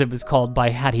 as it was called by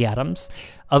Hattie Adams,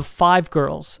 of 5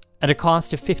 girls at a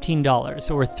cost of $15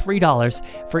 or $3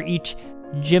 for each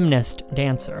gymnast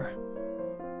dancer.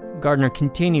 Gardner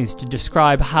continues to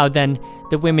describe how then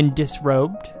the women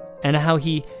disrobed and how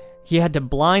he had to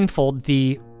blindfold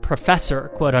the professor,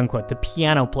 quote unquote, the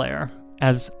piano player,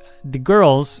 as the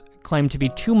girls claimed to be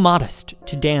too modest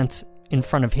to dance in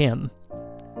front of him.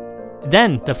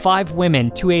 Then the 5 women,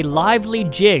 to a lively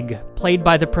jig played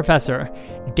by the professor,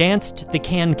 danced the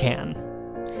can-can.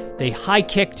 They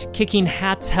high-kicked, kicking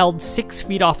hats held 6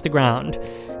 feet off the ground.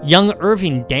 Young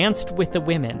Irving danced with the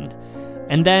women.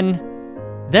 And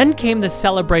then came the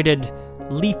celebrated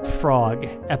leapfrog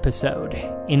episode,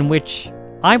 in which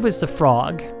I was the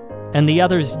frog, and the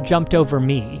others jumped over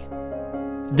me.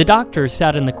 The doctor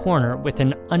sat in the corner with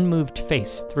an unmoved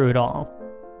face through it all,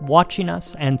 watching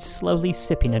us and slowly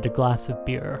sipping at a glass of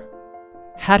beer.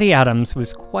 Hattie Adams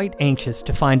was quite anxious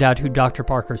to find out who Dr.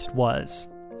 Parkhurst was.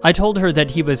 I told her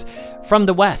that he was from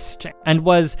the West and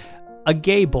was a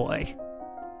gay boy.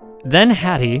 Then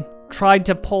Hattie tried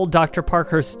to pull Dr.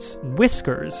 Parkhurst's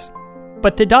whiskers,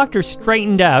 but the doctor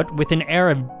straightened out with an air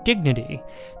of dignity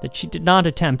that she did not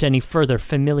attempt any further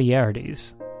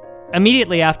familiarities.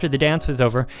 Immediately after the dance was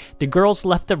over, the girls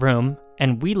left the room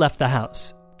and we left the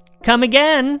house. "Come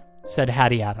again," said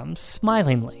Hattie Adams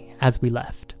smilingly as we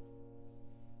left.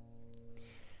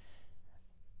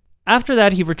 After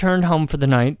that, he returned home for the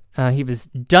night. He was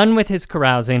done with his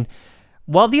carousing,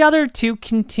 while the other 2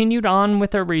 continued on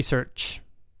with their research.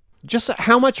 Just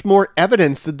how much more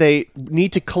evidence did they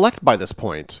need to collect by this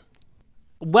point?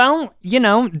 Well,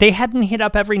 they hadn't hit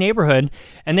up every neighborhood,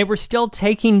 and they were still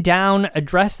taking down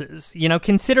addresses.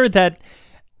 Consider that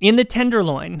in the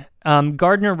Tenderloin,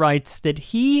 Gardner writes that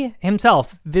he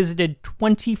himself visited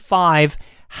 25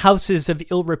 houses of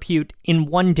ill repute in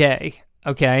one day,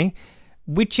 okay?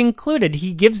 Which included,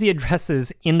 he gives the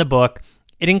addresses in the book,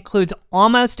 it includes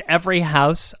almost every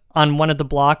house on one of the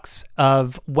blocks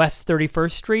of West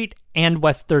 31st Street and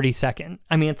West 32nd.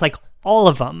 I mean, it's like all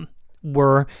of them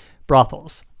were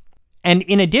brothels. And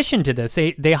in addition to this,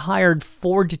 they hired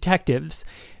 4 detectives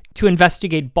to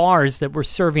investigate bars that were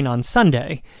serving on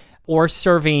Sunday or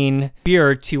serving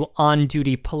beer to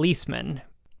on-duty policemen.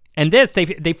 And this,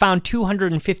 they found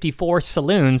 254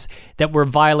 saloons that were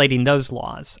violating those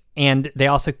laws. And they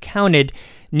also counted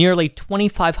nearly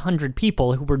 2,500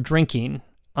 people who were drinking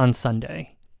on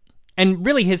Sunday. And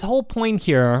really, his whole point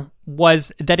here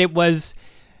was that it was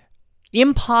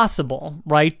impossible,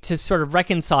 right, to sort of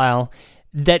reconcile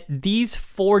that these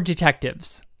 4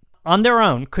 detectives on their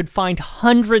own could find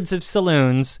hundreds of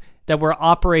saloons that were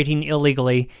operating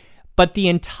illegally, but the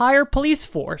entire police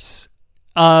force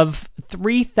of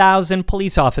 3,000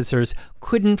 police officers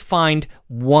couldn't find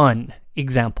one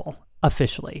example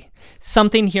officially.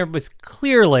 Something here was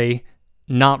clearly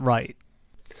not right.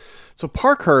 So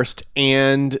Parkhurst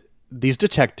and these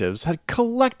detectives had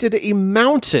collected a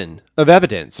mountain of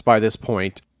evidence by this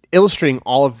point, illustrating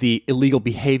all of the illegal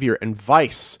behavior and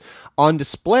vice on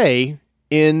display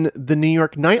in the New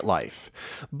York nightlife.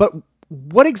 But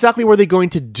what exactly were they going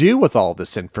to do with all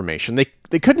this information?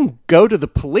 They couldn't go to the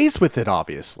police with it,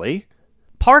 obviously.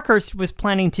 Parkhurst was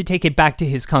planning to take it back to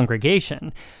his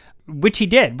congregation, which he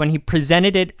did when he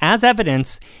presented it as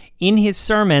evidence in his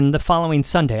sermon the following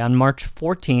Sunday on March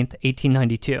 14th,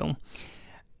 1892.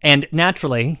 And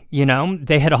naturally,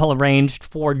 they had all arranged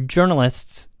for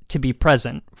journalists to be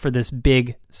present for this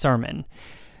big sermon.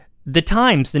 The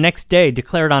Times the next day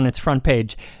declared on its front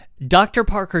page, "Dr.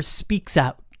 Parkhurst speaks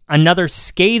out. Another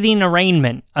scathing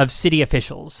arraignment of city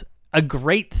officials. A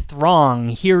great throng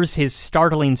hears his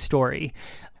startling story.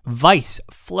 Vice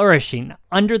flourishing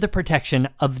under the protection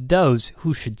of those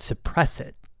who should suppress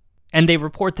it." And they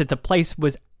report that the place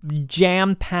was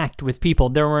jam-packed with people.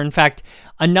 There were, in fact,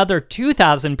 another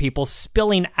 2,000 people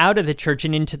spilling out of the church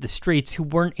and into the streets who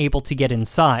weren't able to get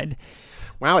inside.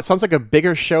 Wow, it sounds like a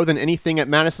bigger show than anything at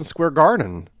Madison Square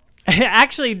Garden.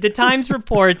 Actually, the Times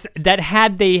reports that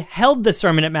had they held the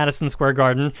sermon at Madison Square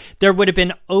Garden, there would have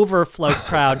been overflow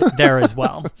crowd there as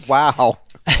well. Wow.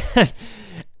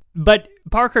 But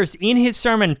Parkhurst, in his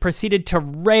sermon, proceeded to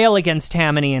rail against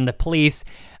Tammany and the police,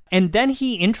 and then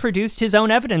he introduced his own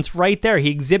evidence right there. He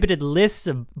exhibited lists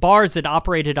of bars that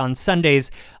operated on Sundays,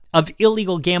 of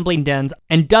illegal gambling dens,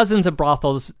 and dozens of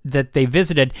brothels that they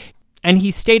visited. And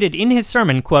he stated in his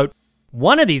sermon, quote,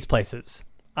 "One of these places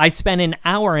I spent an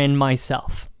hour in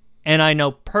myself, and I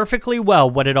know perfectly well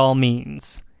what it all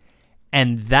means.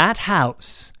 And that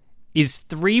house is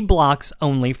 3 blocks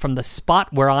only from the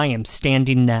spot where I am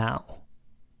standing now."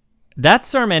 That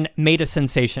sermon made a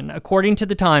sensation. According to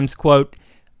the Times, quote,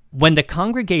 "When the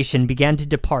congregation began to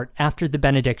depart after the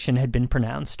benediction had been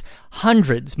pronounced,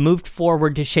 hundreds moved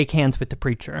forward to shake hands with the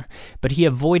preacher, but he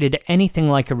avoided anything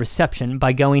like a reception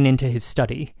by going into his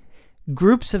study.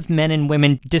 groups of men and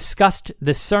women discussed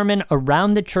the sermon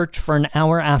around the church for an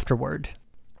hour afterward.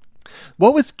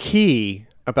 What was key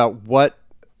about what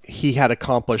he had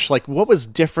accomplished? Like, what was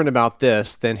different about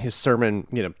this than his sermon,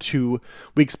 2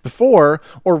 weeks before,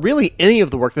 or really any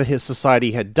of the work that his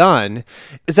society had done,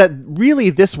 is that really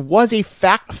this was a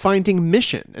fact-finding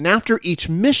mission. And after each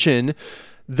mission,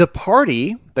 the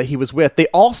party that he was with, they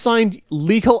all signed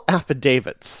legal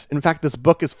affidavits. In fact, this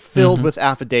book is filled with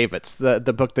affidavits, the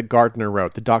book that Gardner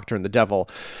wrote, The Doctor and the Devil,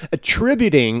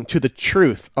 attributing to the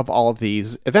truth of all of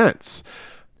these events.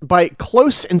 By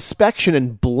close inspection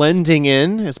and blending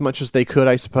in as much as they could,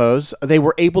 I suppose, they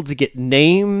were able to get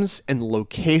names and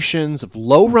locations of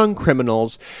low-rung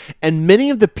criminals, and many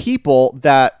of the people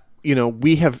that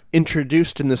we have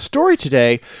introduced in the story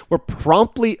today were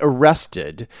promptly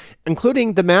arrested,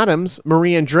 including the madams,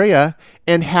 Marie Andrea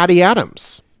and Hattie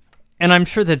Adams. And I'm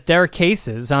sure that their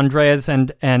cases, Andrea's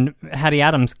and Hattie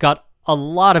Adams, got a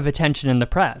lot of attention in the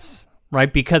press,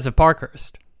 right, because of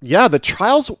Parkhurst. Yeah, the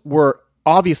trials were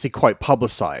obviously quite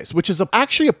publicized, which is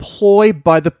actually a ploy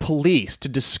by the police to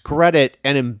discredit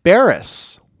and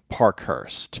embarrass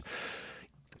Parkhurst.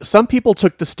 Some people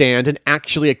took the stand and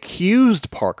actually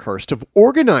accused Parkhurst of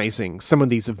organizing some of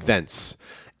these events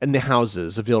in the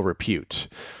houses of ill repute.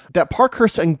 That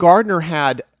Parkhurst and Gardner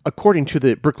had, according to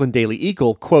the Brooklyn Daily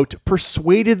Eagle, quote,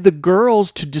 persuaded the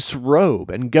girls to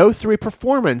disrobe and go through a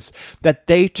performance that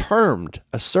they termed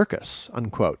a circus,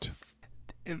 unquote.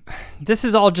 This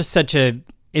is all just such a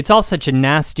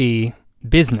nasty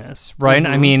business, right?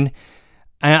 I mean,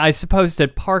 I suppose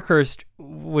that Parkhurst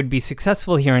would be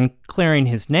successful here in clearing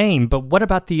his name, but what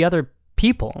about the other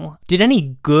people? Did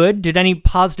any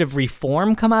positive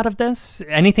reform come out of this?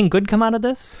 Anything good come out of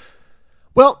this?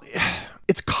 Well,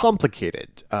 it's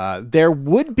complicated. There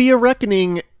would be a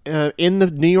reckoning in the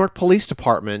New York Police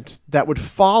Department that would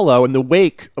follow in the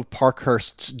wake of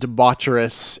Parkhurst's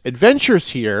debaucherous adventures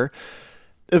here,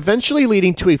 eventually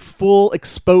leading to a full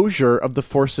exposure of the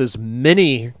force's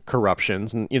many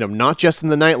corruptions, and, not just in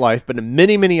the nightlife, but in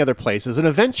many, many other places, and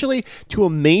eventually to a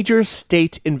major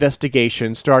state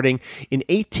investigation starting in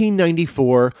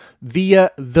 1894 via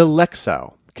the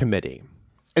Lexow Committee.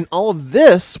 And all of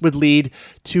this would lead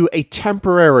to a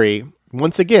temporary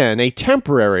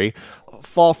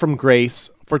fall from grace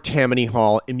for Tammany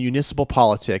Hall in municipal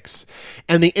politics,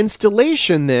 and the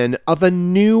installation then of a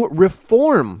new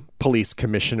reform police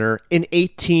commissioner in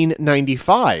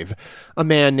 1895, a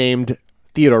man named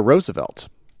Theodore Roosevelt.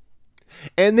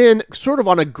 And then, sort of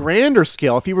on a grander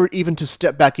scale, if you were even to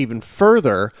step back even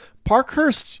further,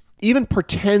 Parkhurst even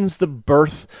portends the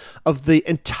birth of the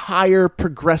entire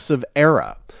progressive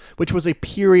era, which was a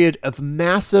period of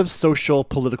massive social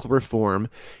political reform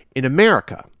in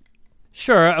America.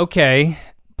 Sure, okay.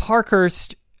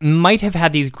 Parkhurst might have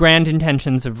had these grand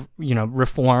intentions of,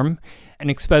 reform and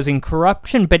exposing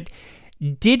corruption, but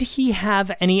did he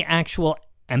have any actual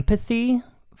empathy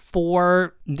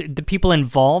for the people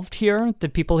involved here, the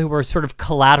people who were sort of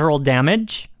collateral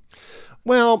damage?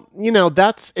 Well,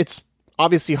 it's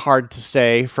obviously hard to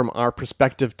say from our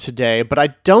perspective today, but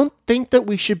I don't think that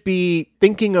we should be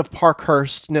thinking of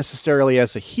Parkhurst necessarily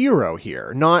as a hero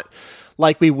here, not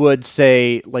like we would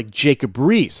say like Jacob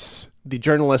Riis, the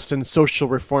journalist and social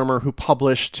reformer who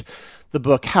published the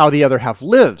book How the Other Half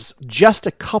Lives just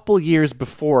a couple years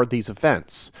before these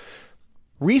events.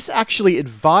 Riis actually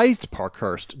advised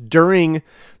Parkhurst during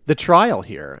the trial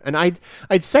here, and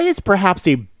I'd say it's perhaps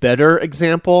a better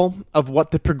example of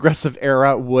what the progressive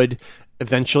era would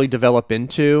eventually develop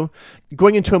into,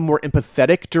 going into a more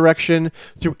empathetic direction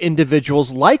through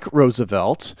individuals like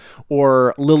Roosevelt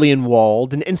or Lillian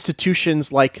Wald and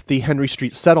institutions like the Henry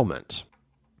Street Settlement.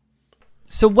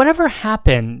 So whatever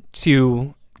happened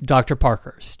to Dr.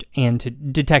 Parkhurst and to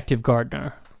Detective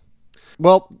Gardner?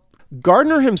 Well,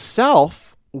 Gardner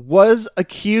himself was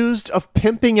accused of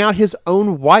pimping out his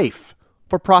own wife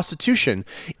for prostitution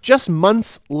just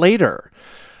months later.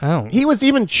 Oh. He was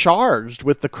even charged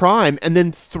with the crime and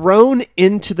then thrown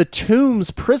into the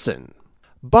Tombs prison.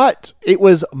 But it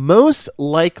was most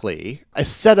likely a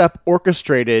setup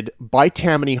orchestrated by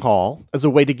Tammany Hall as a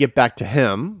way to get back to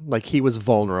him, like he was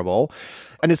vulnerable,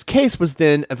 and his case was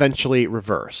then eventually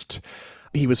reversed.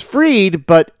 He was freed,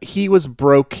 but he was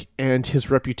broke and his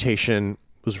reputation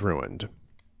was ruined.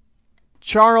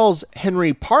 Charles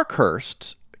Henry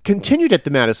Parkhurst continued at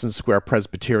the Madison Square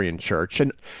Presbyterian Church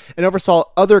and oversaw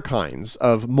other kinds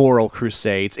of moral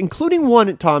crusades, including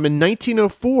one, Tom, in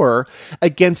 1904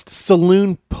 against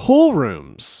saloon pool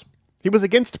rooms. He was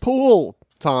against pool,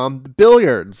 Tom,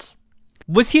 billiards.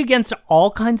 Was he against all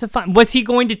kinds of fun? Was he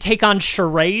going to take on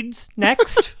charades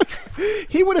next?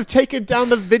 He would have taken down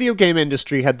the video game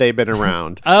industry had they been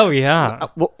around. Oh, yeah.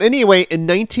 Well, anyway, in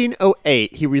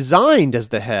 1908, he resigned as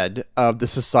the head of the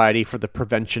Society for the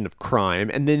Prevention of Crime,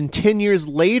 and then 10 years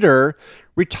later,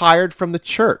 retired from the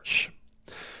church.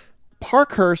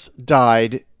 Parkhurst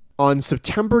died on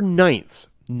September 9th,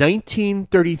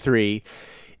 1933,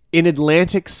 in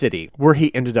Atlantic City, where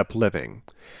he ended up living.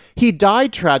 He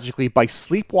died tragically by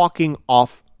sleepwalking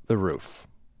off the roof.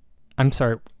 I'm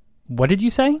sorry, what did you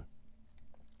say?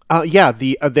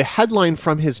 The headline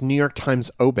from his New York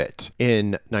Times obit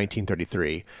in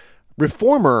 1933,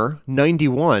 Reformer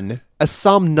 91, a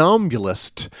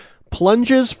somnambulist,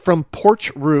 plunges from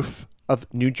porch roof of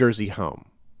New Jersey home.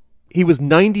 He was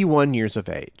 91 years of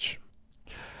age.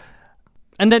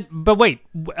 But wait,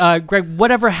 Greg,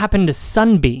 whatever happened to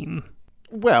Sunbeam?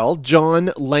 Well,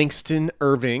 John Langston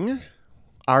Irving,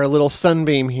 our little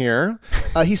sunbeam here,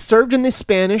 he served in the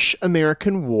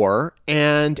Spanish-American War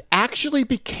and actually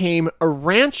became a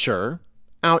rancher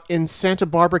out in Santa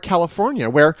Barbara, California,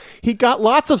 where he got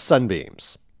lots of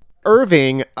sunbeams.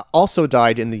 Irving also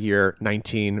died in the year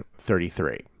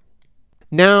 1933.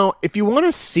 Now, if you want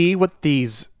to see what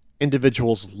these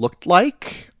individuals looked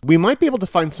like, we might be able to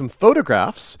find some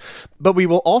photographs, but we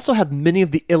will also have many of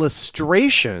the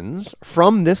illustrations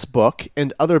from this book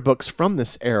and other books from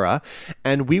this era,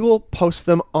 and we will post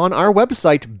them on our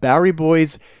website,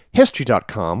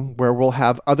 BoweryBoysHistory.com, where we'll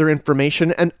have other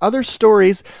information and other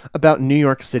stories about New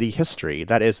York City history.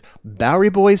 That is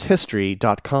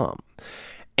BoweryBoysHistory.com.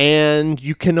 And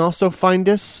you can also find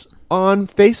us on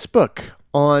Facebook,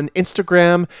 on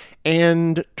Instagram,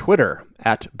 and Twitter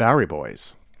at Bowery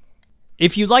Boys.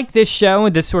 If you like this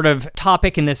show, this sort of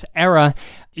topic in this era,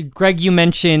 Greg, you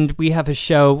mentioned we have a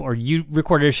show, or you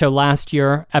recorded a show last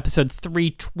year, episode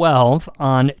 312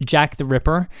 on Jack the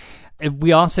Ripper.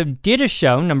 We also did a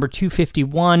show, number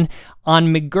 251, on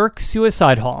McGurk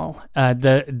Suicide Hall,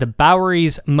 the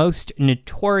Bowery's most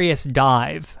notorious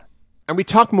dive. And we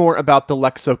talk more about the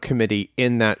Lexo Committee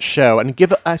in that show and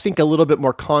give, I think, a little bit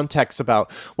more context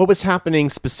about what was happening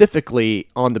specifically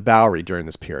on the Bowery during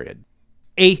this period.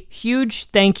 A huge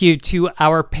thank you to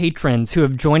our patrons who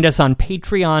have joined us on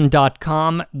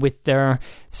patreon.com with their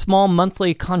small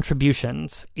monthly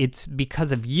contributions. It's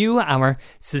because of you, our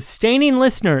sustaining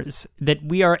listeners, that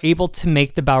we are able to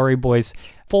make the Bowery Boys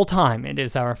full-time. It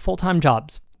is our full-time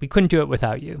jobs. We couldn't do it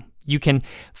without you. You can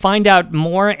find out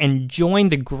more and join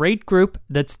the great group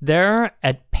that's there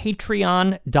at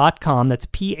patreon.com. That's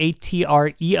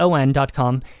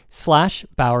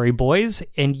patreon.com/Bowery Boys.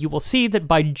 And you will see that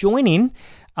by joining,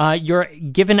 you're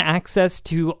given access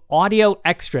to audio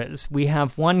extras. We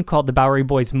have one called the Bowery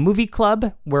Boys Movie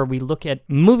Club, where we look at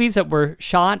movies that were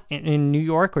shot in New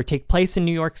York or take place in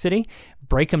New York City,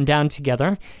 break them down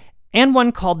together. And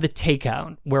one called The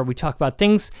Takeout, where we talk about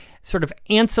things sort of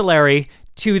ancillary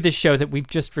to the show that we've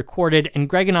just recorded. And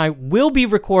Greg and I will be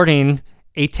recording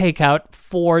a takeout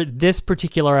for this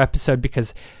particular episode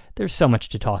because there's so much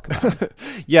to talk about.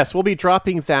 Yes, we'll be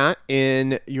dropping that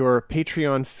in your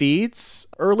Patreon feeds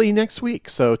early next week,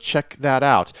 so check that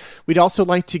out. We'd also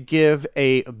like to give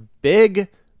a big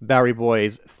Bowery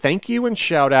Boys thank you and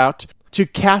shout out to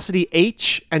Cassidy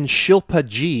H. and Shilpa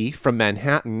G. from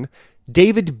Manhattan,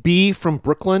 David B. from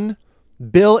Brooklyn,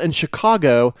 Bill in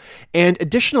Chicago, and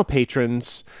additional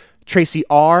patrons, Tracy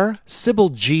R., Sybil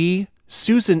G.,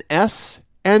 Susan S.,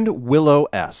 and Willow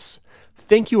S.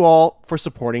 Thank you all for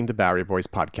supporting the Bowery Boys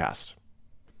podcast.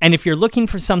 And if you're looking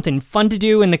for something fun to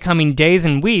do in the coming days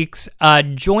and weeks,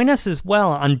 join us as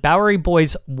well on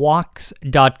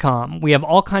BoweryBoysWalks.com. We have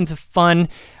all kinds of fun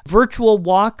virtual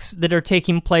walks that are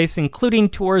taking place, including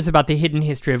tours about the hidden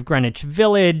history of Greenwich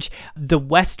Village, the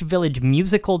West Village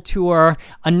musical tour,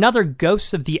 another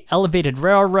Ghosts of the Elevated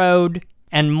Railroad,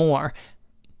 and more.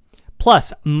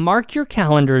 Plus, mark your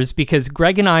calendars because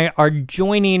Greg and I are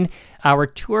joining our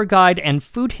tour guide and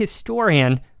food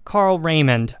historian, Carl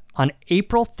Raymond, on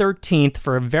April 13th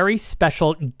for a very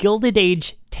special Gilded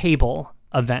Age table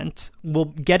event. We'll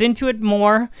get into it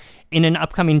more in an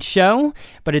upcoming show,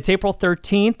 but it's April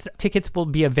 13th. Tickets will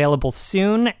be available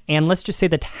soon, and let's just say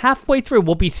that halfway through,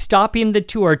 we'll be stopping the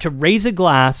tour to raise a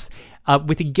glass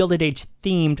with a Gilded Age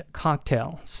themed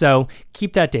cocktail. So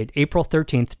keep that date, April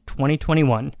 13th,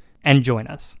 2021, and join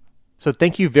us. So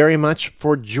thank you very much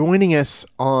for joining us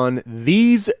on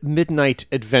these midnight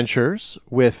adventures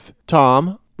with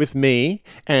Tom, with me,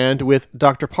 and with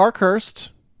Dr. Parkhurst.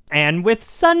 And with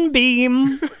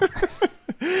Sunbeam.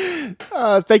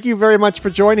 Thank you very much for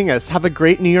joining us. Have a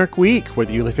great New York week,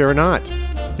 whether you live here or not.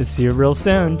 See you real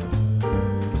soon.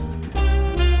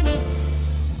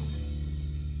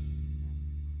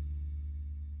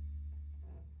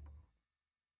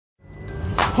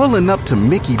 Pulling up to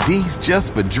Mickey D's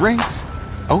just for drinks?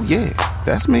 Oh yeah,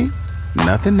 that's me.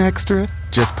 Nothing extra,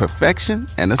 just perfection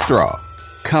and a straw.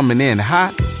 Coming in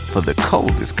hot for the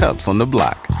coldest cups on the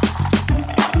block.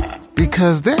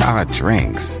 Because there are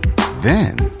drinks.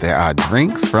 Then there are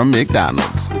drinks from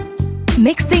McDonald's.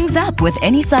 Mix things up with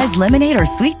any size lemonade or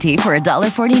sweet tea for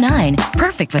 $1.49.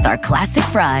 Perfect with our classic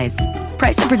fries.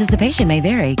 Price and participation may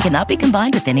vary. Cannot be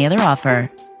combined with any other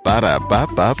offer.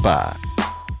 Ba-da-ba-ba-ba.